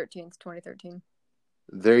August 13th, 2013.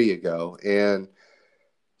 There you go. And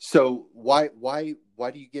so why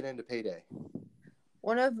do you get into Payday?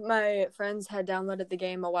 One of my friends had downloaded the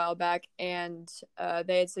game a while back, and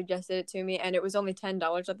they had suggested it to me, and it was only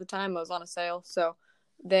 $10 at the time. It was on a sale, so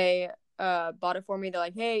they bought it for me. They're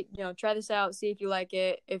like, hey, try this out, see if you like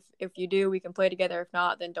it. If you do, we can play together. If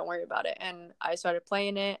not, then don't worry about it. And I started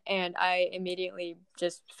playing it, and I immediately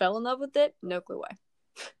just fell in love with it. No clue why.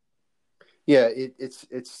 Yeah,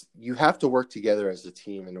 it's you have to work together as a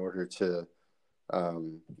team in order to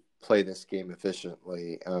play this game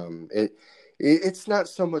efficiently. It's not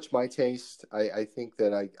so much my taste. I think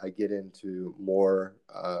that I get into more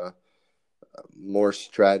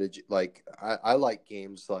strategy. Like I like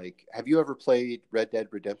games like, have you ever played Red Dead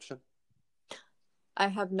Redemption? I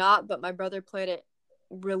have not, but my brother played it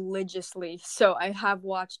religiously, so I have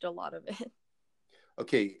watched a lot of it.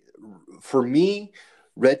 Okay, for me,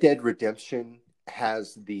 Red Dead Redemption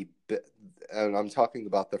has and I'm talking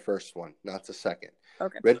about the first one, not the second.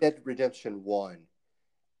 Okay. Red Dead Redemption 1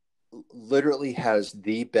 literally has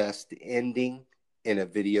the best ending in a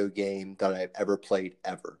video game that I've ever played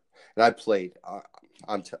ever. And I played.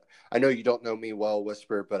 I know you don't know me well,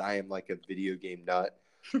 Whisper, but I am like a video game nut.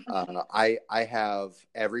 I have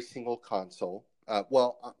every single console.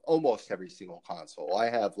 Almost every single console. I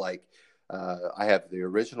have the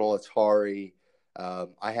original Atari.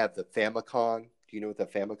 I have the Famicom. Do you know what the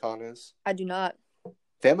Famicom is? I do not.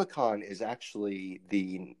 Famicom is actually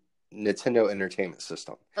the Nintendo Entertainment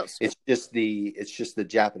System. Oh, sweet. It's just the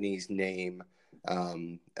Japanese name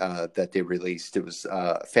that they released. It was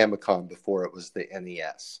Famicom before it was the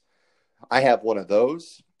NES. I have one of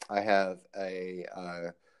those. I have a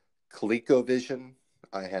ColecoVision.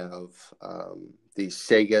 I have the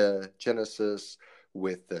Sega Genesis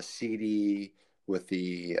with the CD, with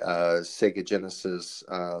the Sega Genesis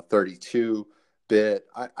 32-bit.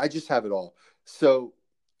 I just have it all. So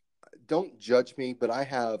don't judge me, but I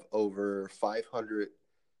have over 500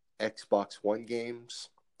 Xbox One games.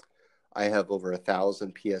 I have over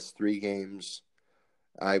 1,000 PS3 games.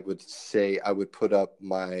 I would say I would put up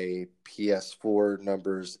my PS4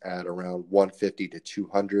 numbers at around 150 to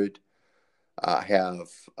 200. I have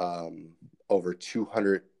over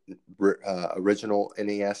 200 original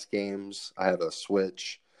NES games. I have a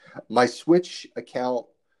Switch. My Switch account,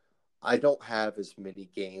 I don't have as many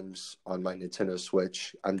games on my Nintendo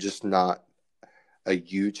Switch. I'm just not a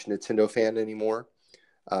huge Nintendo fan anymore.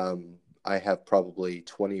 I have probably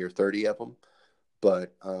 20 or 30 of them.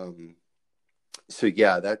 But so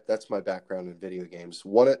yeah, that's my background in video games.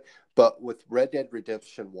 But with Red Dead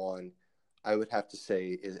Redemption 1, I would have to say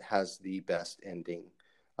it has the best ending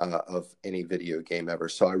of any video game ever.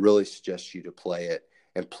 So I really suggest you to play it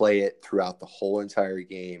and play it throughout the whole entire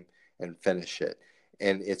game and finish it.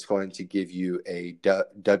 And it's going to give you a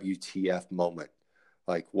WTF moment.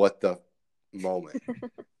 Like, what the moment?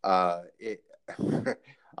 I'm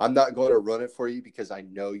not going to run it for you because I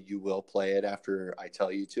know you will play it after I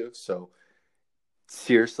tell you to. So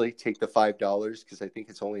seriously, take the $5 because I think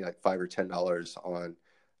it's only like $5 or $10 on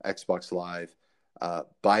Xbox Live.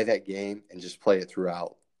 Buy that game and just play it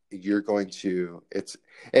throughout. You're going to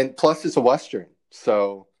and plus it's a Western,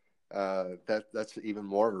 so that's even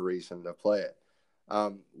more of a reason to play it.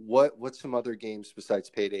 What's some other games besides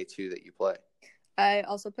Payday 2 that you play? I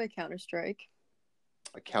also play Counter-Strike.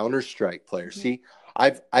 A Counter-Strike player. Mm-hmm. See,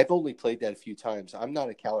 I've only played that a few times. I'm not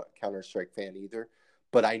a Counter-Strike fan either,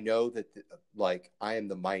 but I know that I am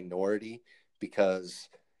the minority because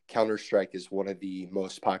Counter-Strike is one of the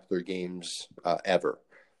most popular games ever.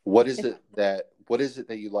 What is it that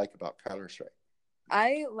you like about Counter-Strike?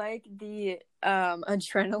 I like the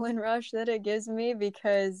adrenaline rush that it gives me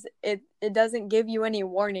because it doesn't give you any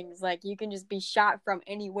warnings. Like, you can just be shot from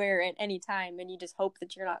anywhere at any time and you just hope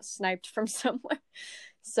that you're not sniped from somewhere.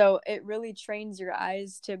 So it really trains your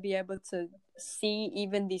eyes to be able to see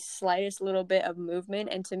even the slightest little bit of movement.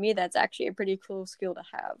 And to me, that's actually a pretty cool skill to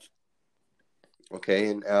have. Okay,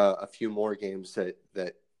 and a few more games that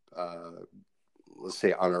let's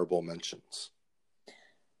say honorable mentions.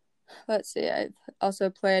 Let's see. I've also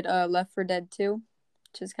played Left 4 Dead 2,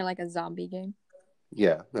 which is kind of like a zombie game.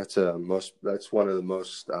 Yeah, that's one of the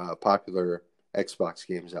most popular Xbox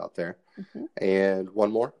games out there. Mm-hmm. And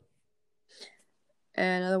one more.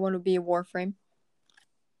 And another one would be Warframe.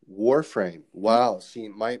 Warframe. Wow. See,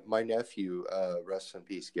 my nephew, rest in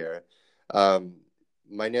peace, Garrett.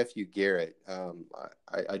 My nephew Garrett.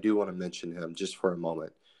 I do want to mention him just for a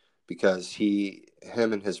moment because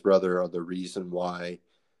him and his brother are the reason why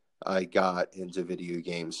I got into video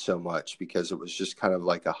games so much, because it was just kind of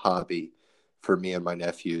like a hobby for me and my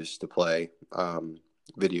nephews to play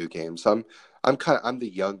video games. I'm the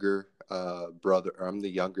younger brother. I'm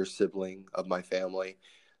the younger sibling of my family,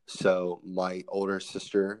 so my older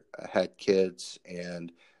sister had kids,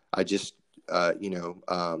 and I just I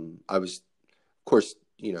was, of course,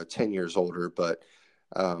 10 years older, but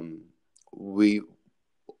we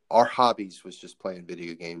our hobbies was just playing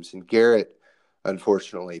video games. And Garrett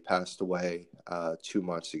unfortunately passed away 2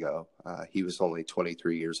 months ago. He was only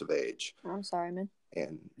 23 years of age. I'm sorry, man.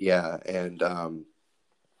 And yeah, and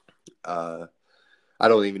I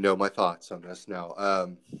don't even know my thoughts on this now.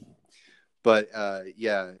 But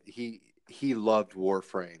yeah, he loved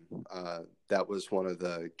Warframe. That was one of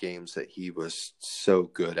the games that he was so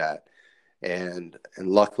good at. And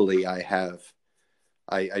luckily I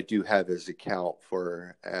do have his account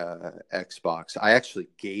for Xbox. I actually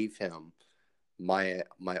gave him my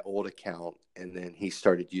old account, and then he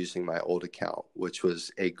started using my old account, which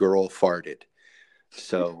was a girl farted.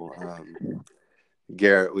 So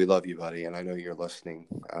Garrett, we love you, buddy, and I know you're listening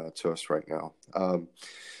to us right now.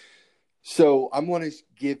 So I'm going to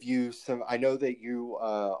give you some. I know that you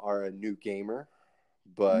are a new gamer,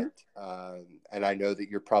 Mhm. but and I know that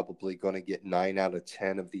you're probably going to get 9 out of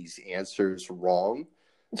 10 of these answers wrong.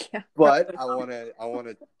 Yeah, But probably. I want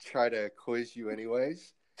to try to quiz you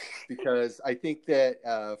anyways, because I think that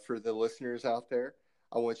for the listeners out there,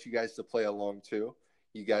 I want you guys to play along too.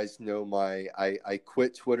 You guys know I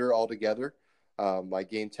quit Twitter altogether. My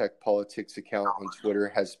Game Tech Politics account on Twitter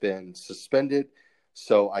has been suspended,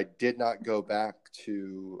 so I did not go back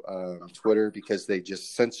to Twitter because they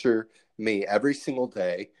just censor me every single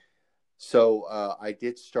day. So I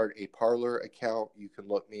did start a Parler account. You can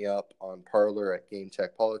look me up on Parler at Game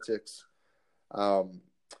Tech Politics. Um,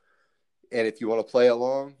 and if you want to play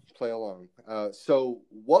along, play along. So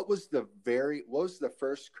what was the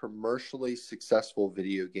first commercially successful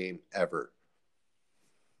video game ever?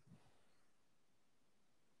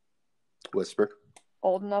 Whisper.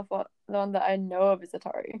 Old enough, the one that I know of is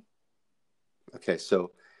Atari. Okay,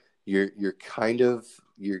 so you're kind of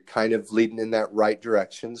leading in that right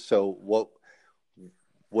direction. So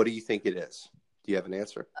what do you think it is? Do you have an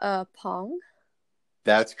answer? Pong.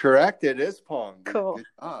 That's correct. It is Pong. Cool. Good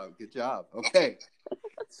job. Good job. Okay.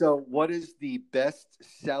 So, what is the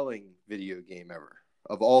best-selling video game ever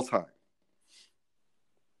of all time?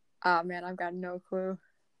 Ah, man, I've got no clue.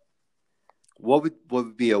 What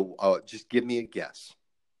would be just give me a guess.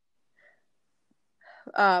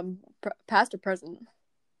 Past or present?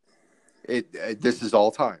 This is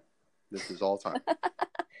all time. This is all time.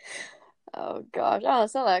 Oh gosh, oh,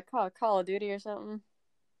 it's not like Call of Duty or something.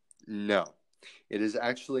 No, it is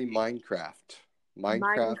actually Minecraft.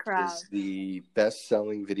 Minecraft Minecraft. is the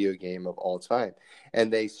best-selling video game of all time,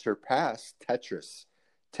 and they surpassed Tetris.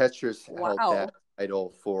 Tetris held Wow. that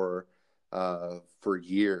title for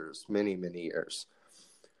years, many years.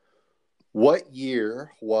 What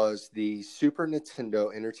year was the Super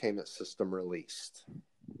Nintendo Entertainment System released?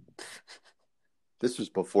 This was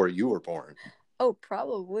before you were born. Oh,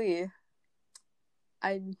 probably.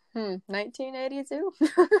 1982.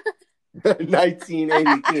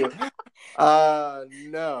 1982.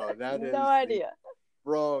 No, that No is the idea.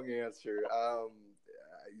 wrong answer.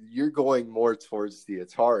 You're going more towards the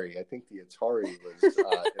Atari. I think the Atari was in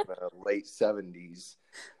the late 70s.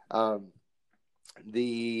 Um,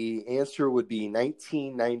 the answer would be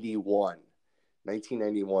 1991.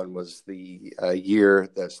 1991 was the year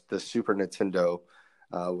that the Super Nintendo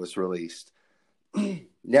was released.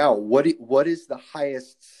 Now, what is the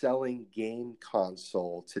highest selling game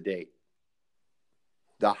console to date?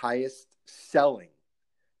 The highest selling,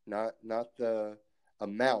 not the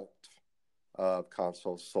amount of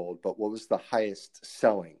consoles sold, but what was the highest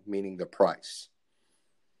selling, meaning the price?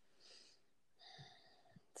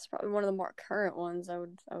 It's probably one of the more current ones. I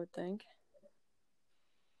would think.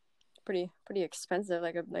 Pretty expensive,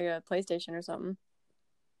 like a PlayStation or something.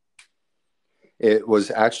 It was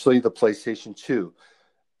actually the PlayStation 2.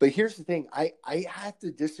 But here's the thing, I have to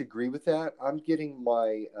disagree with that. I'm getting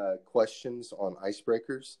my questions on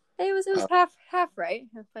icebreakers. It was half right.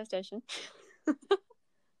 PlayStation.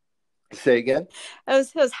 Say again?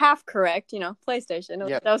 It was half correct. PlayStation.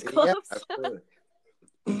 Yeah, That was yeah, close. absolutely.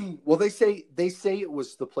 Well, they say it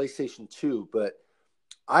was the PlayStation 2, but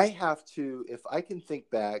I have to, if I can think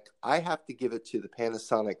back, I have to give it to the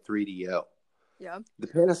Panasonic 3DO. Yeah. The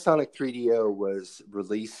Panasonic 3DO was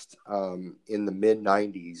released in the mid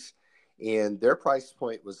 90s, and their price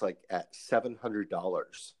point was like at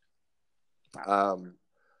 $700.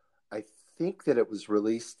 I think that it was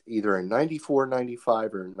released either in 94,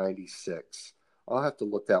 95, or 96. I'll have to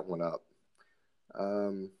look that one up.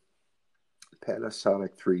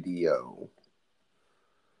 Panasonic 3DO.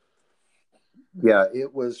 Yeah,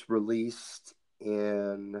 it was released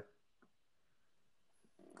in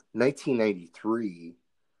 1993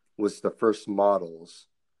 was the first models,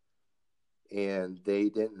 and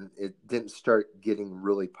it didn't start getting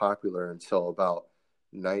really popular until about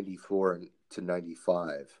 94 to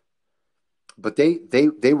 95. But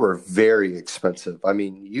they were very expensive. I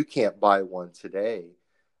mean, you can't buy one today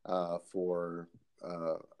for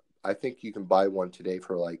I think you can buy one today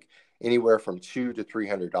for like anywhere from $200 to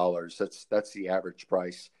 $300. That's the average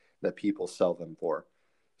price that people sell them for.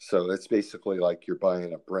 So it's basically like you're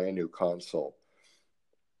buying a brand new console.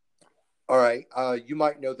 All right, you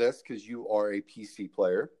might know this because you are a PC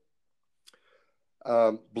player.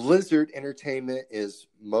 Blizzard Entertainment is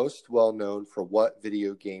most well known for what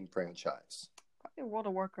video game franchise? Probably World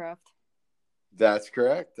of Warcraft. That's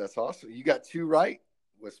correct. That's awesome. You got two right,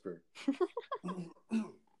 Whisper.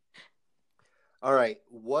 All right.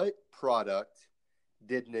 What product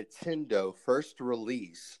did Nintendo first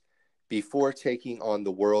release before taking on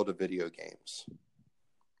the world of video games?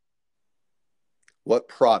 What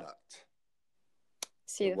product?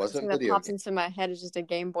 See, It the first thing wasn't that video pops game. into my head is just a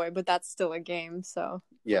Game Boy, but that's still a game, so.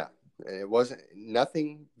 Yeah, it wasn't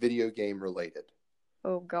nothing video game related.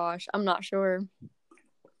 Oh gosh, I'm not sure.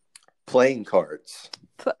 Playing cards.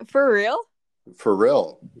 For real? For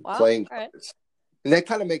real. Wow. Playing All right. cards. And that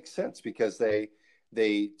kind of makes sense because they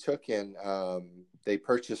took in they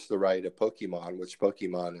purchased the right of Pokemon, which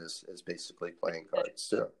Pokemon is basically playing cards.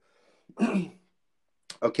 So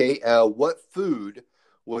okay, what food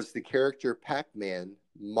was the character Pac-Man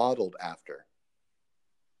modeled after?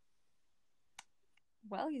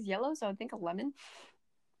 Well, he's yellow, so I think a lemon.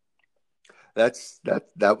 That's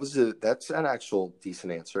an actual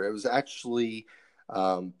decent answer. It was actually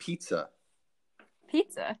pizza.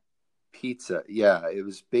 Pizza. Pizza. Yeah, it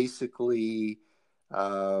was basically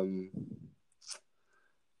um,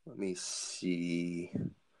 let me see.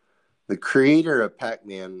 The creator of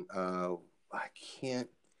Pac-Man, I can't.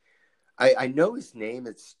 I know his name.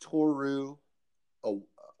 It's Toru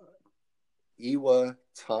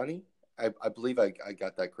Iwatani. I believe I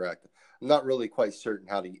got that correct. I'm not really quite certain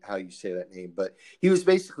how you say that name, but he was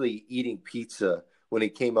basically eating pizza when he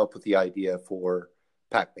came up with the idea for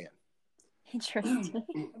Pac-Man, Interesting.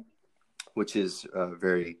 which is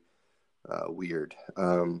very weird.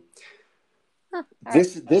 Huh,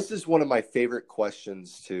 This is one of my favorite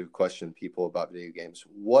questions to question people about video games.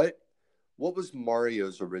 What was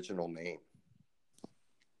Mario's original name?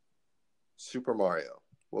 Super Mario.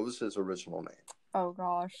 What was his original name? Oh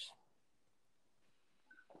gosh.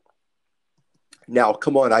 Now,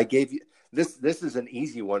 come on, I gave you this. This is an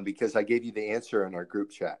easy one because I gave you the answer in our group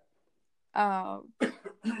chat. Oh,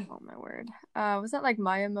 oh my word. Was that like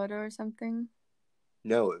Miyamoto or something?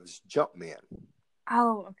 No, it was Jumpman.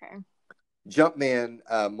 Oh, okay. Jumpman.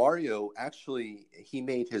 Mario actually he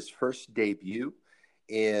made his first debut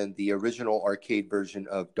in the original arcade version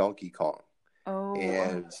of Donkey Kong. Oh.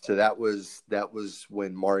 And so that was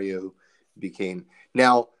when Mario became.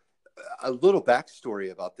 Now, a little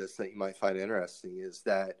backstory about this that you might find interesting is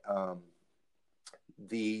that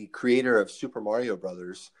the creator of Super Mario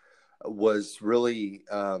Brothers was really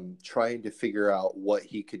trying to figure out what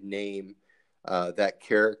he could name that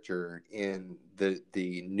character in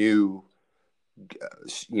the new,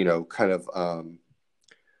 kind of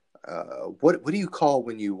what do you call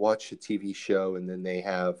when you watch a TV show and then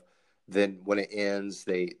then when it ends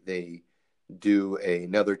they do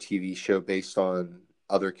another TV show based on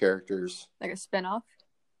other characters? Like a spinoff?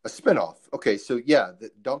 A spinoff. Okay, so yeah,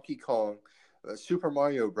 the Donkey Kong, Super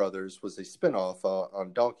Mario Brothers was a spinoff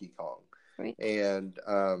on Donkey Kong, Sweet. and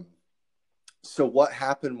so what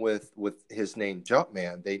happened with his name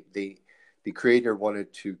Jumpman? The creator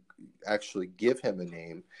wanted to actually give him a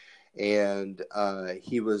name, and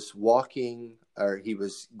he was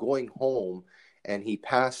going home, and he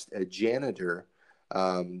passed a janitor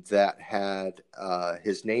that had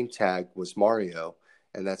his name tag was Mario,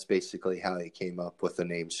 and that's basically how he came up with the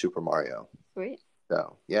name Super Mario. Sweet.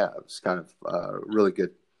 So yeah, it was kind of really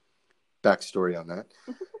good backstory on that.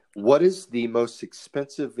 What is the most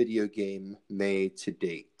expensive video game made to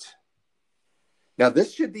date? Now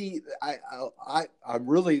this should be I'm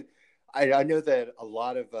really I know that a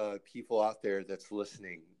lot of people out there that's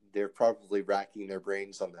listening, they're probably racking their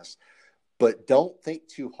brains on this, but don't think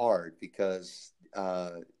too hard because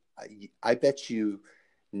I bet you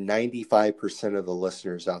 95% of the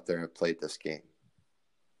listeners out there have played this game.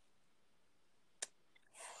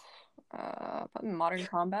 Probably Modern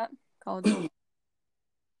Combat. Call of Duty.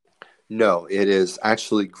 No, it is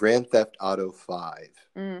actually Grand Theft Auto 5.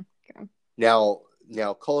 Okay. Now,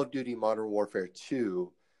 Call of Duty Modern Warfare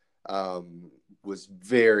 2 was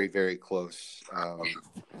very, very close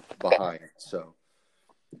behind. So,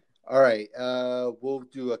 all right, we'll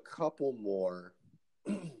do a couple more.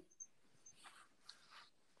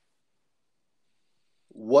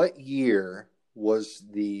 What year was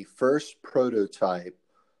the first prototype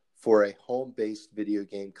for a home-based video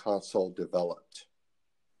game console developed?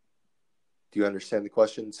 Do you understand the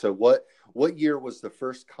question? So what year was the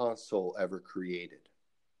first console ever created?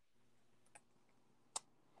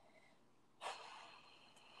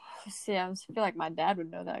 See, I feel like my dad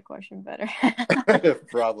would know that question better.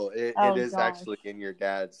 Probably. It is gosh. actually in your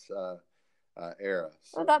dad's era.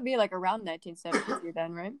 So. Well, that'd be like around 1972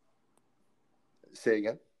 then, right? Say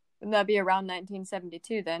again? Wouldn't that be around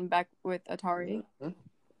 1972 then, back with Atari? Mm-hmm.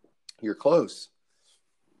 You're close.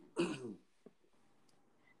 Okay,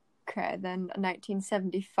 then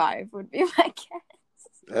 1975 would be my guess.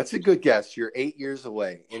 That's a good guess. You're 8 years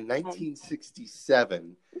away. In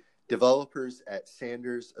 1967, developers at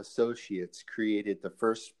Sanders Associates created the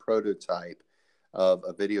first prototype of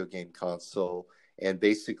a video game console, And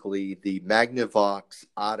basically, the Magnavox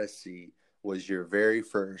Odyssey was your very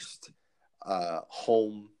first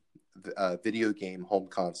home video game home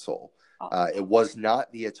console. It was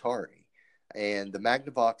not the Atari. And the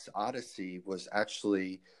Magnavox Odyssey was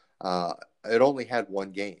actually, it only had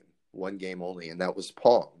one game only, and that was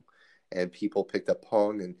Pong. And people picked up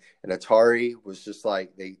Pong, and Atari was just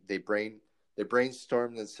like, they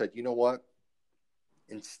brainstormed and said, you know what?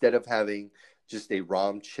 Instead of having just a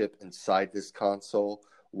ROM chip inside this console,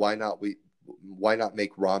 why not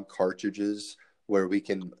make ROM cartridges where we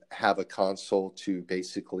can have a console to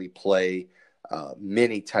basically play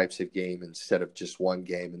many types of game instead of just one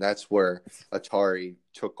game? And that's where Atari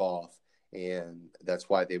took off, and that's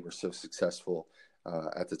why they were so successful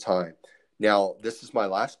at the time. Now, this is my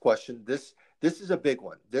last question. This is a big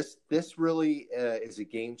one. This really is a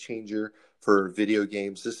game changer for video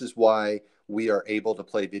games. This is why we are able to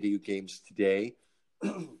play video games today.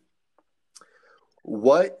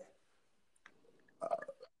 What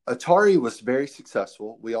Atari was very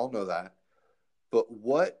successful. We all know that. But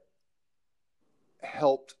what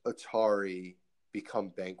helped Atari become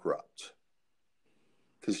bankrupt?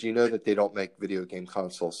 Because you know that they don't make video game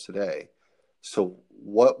consoles today. So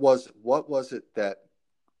what was it that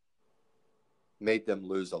made them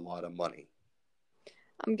lose a lot of money?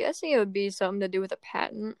 I'm guessing it would be something to do with a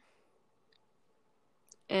patent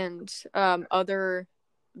and other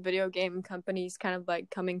video game companies kind of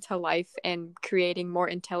like coming to life and creating more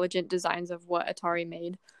intelligent designs of what Atari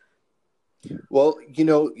made. Well, you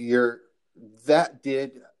know, that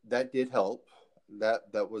did help.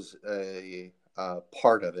 That was a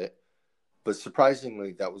part of it, but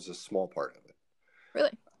surprisingly, that was a small part of it.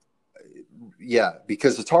 Really? Yeah,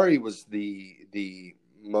 because Atari was the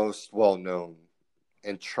most well-known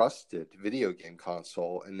and trusted video game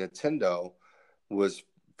console, and Nintendo was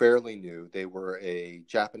fairly new. They were a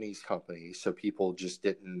Japanese company, so people just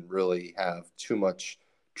didn't really have too much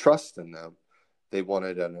trust in them. They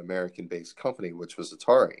wanted an American-based company, which was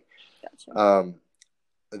Atari. Gotcha.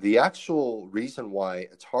 The actual reason why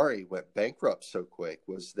Atari went bankrupt so quick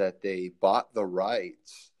was that they bought the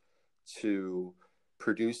rights to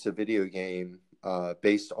produce a video game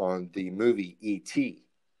based on the movie E.T.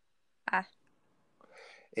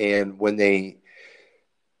 And when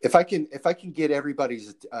if I can get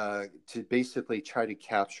everybody's to basically try to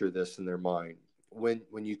capture this in their mind, when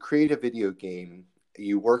you create a video game,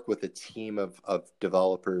 you work with a team of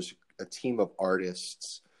developers, a team of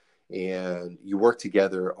artists, and you work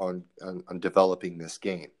together on developing this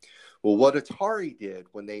game. Well, what Atari did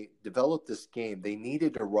when they developed this game, they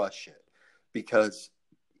needed to rush it because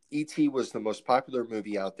E.T. was the most popular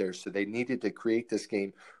movie out there, so they needed to create this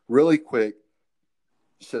game really quick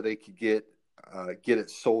so they could get it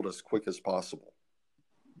sold as quick as possible.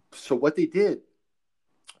 So what they did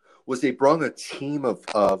was they brought a team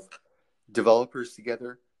of developers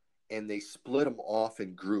together, and they split them off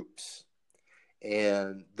in groups.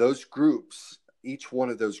 And those groups, each one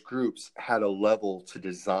of those groups had a level to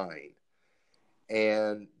design.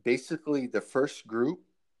 And basically the first group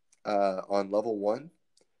on level 1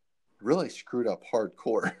 really screwed up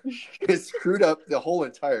hardcore. It screwed up the whole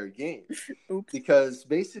entire game. Oops. Because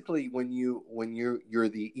basically when you're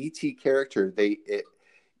the ET character,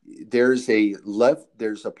 there's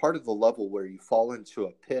a part of the level where you fall into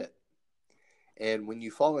a pit. And when you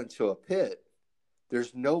fall into a pit,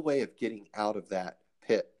 there's no way of getting out of that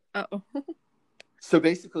pit. Uh-oh. So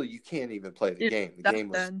basically you can't even play the game. The game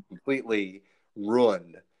was completely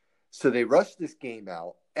ruined. So they rushed this game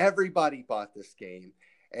out. Everybody bought this game.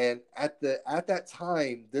 And at that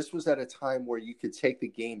time, this was at a time where you could take the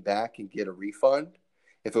game back and get a refund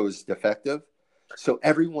if it was defective. So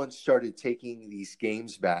everyone started taking these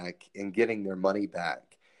games back and getting their money back.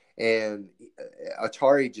 And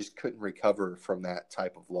Atari just couldn't recover from that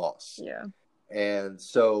type of loss. Yeah. And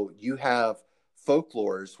so you have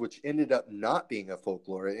folklores, which ended up not being a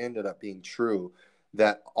folklore. It ended up being true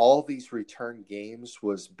that all these return games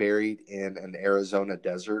was buried in an Arizona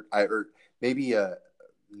desert, or maybe a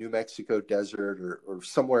New Mexico desert or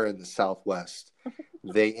somewhere in the Southwest.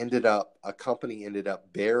 A company ended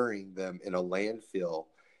up burying them in a landfill.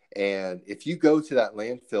 And if you go to that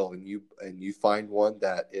landfill and you find one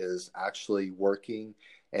that is actually working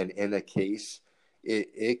and in a case,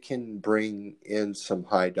 it can bring in some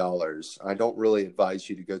high dollars. I don't really advise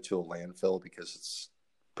you to go to a landfill because it's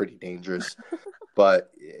pretty dangerous.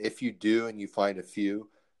 But if you do and you find a few,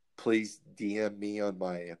 please DM me on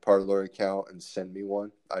my Parler account and send me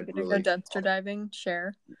one. I'd really go dumpster diving,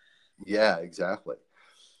 share. Yeah, exactly.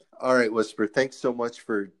 All right, Whisper, thanks so much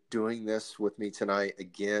for doing this with me tonight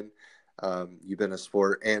again. You've been a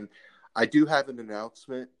sport. And I do have an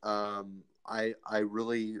announcement. I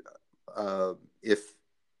really, uh, if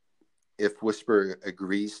Whisper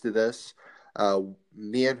agrees to this, uh,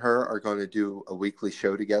 me and her are going to do a weekly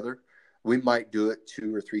show together. We might do it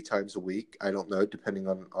 2 or 3 times a week. I don't know, depending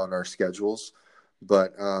on our schedules.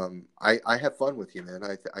 But I have fun with you, man.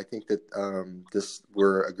 I think that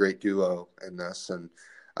we're a great duo in this, and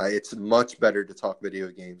it's much better to talk video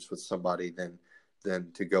games with somebody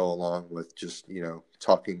than to go along with just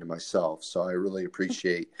talking to myself. So I really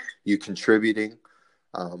appreciate you contributing.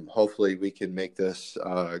 Hopefully, we can make this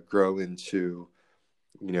grow into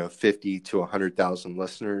 50 to 100,000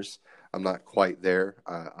 listeners. I'm not quite there.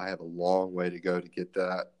 I have a long way to go to get to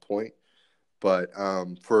that point. But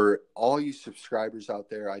for all you subscribers out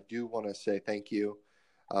there, I do want to say thank you.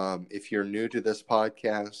 If you're new to this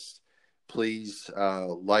podcast, please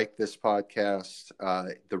like this podcast.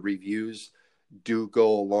 The reviews do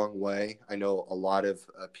go a long way. I know a lot of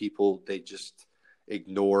people, they just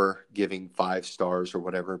ignore giving 5 stars or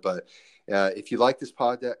whatever. But if you like this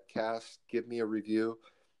podcast, give me a review.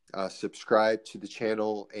 Subscribe to the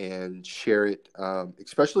channel and share it,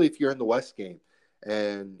 especially if you're in the West game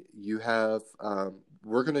and you have.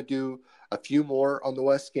 We're going to do a few more on the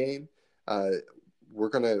West game. We're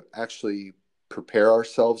going to actually prepare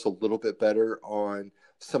ourselves a little bit better on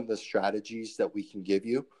some of the strategies that we can give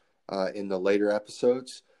you in the later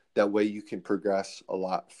episodes. That way you can progress a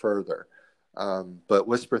lot further. But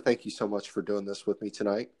Whisper, thank you so much for doing this with me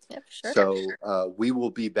tonight. Yeah, for sure. So we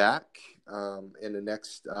will be back in the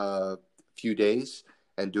next few days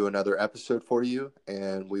and do another episode for you,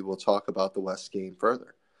 and we will talk about the West game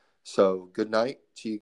further. So good night to you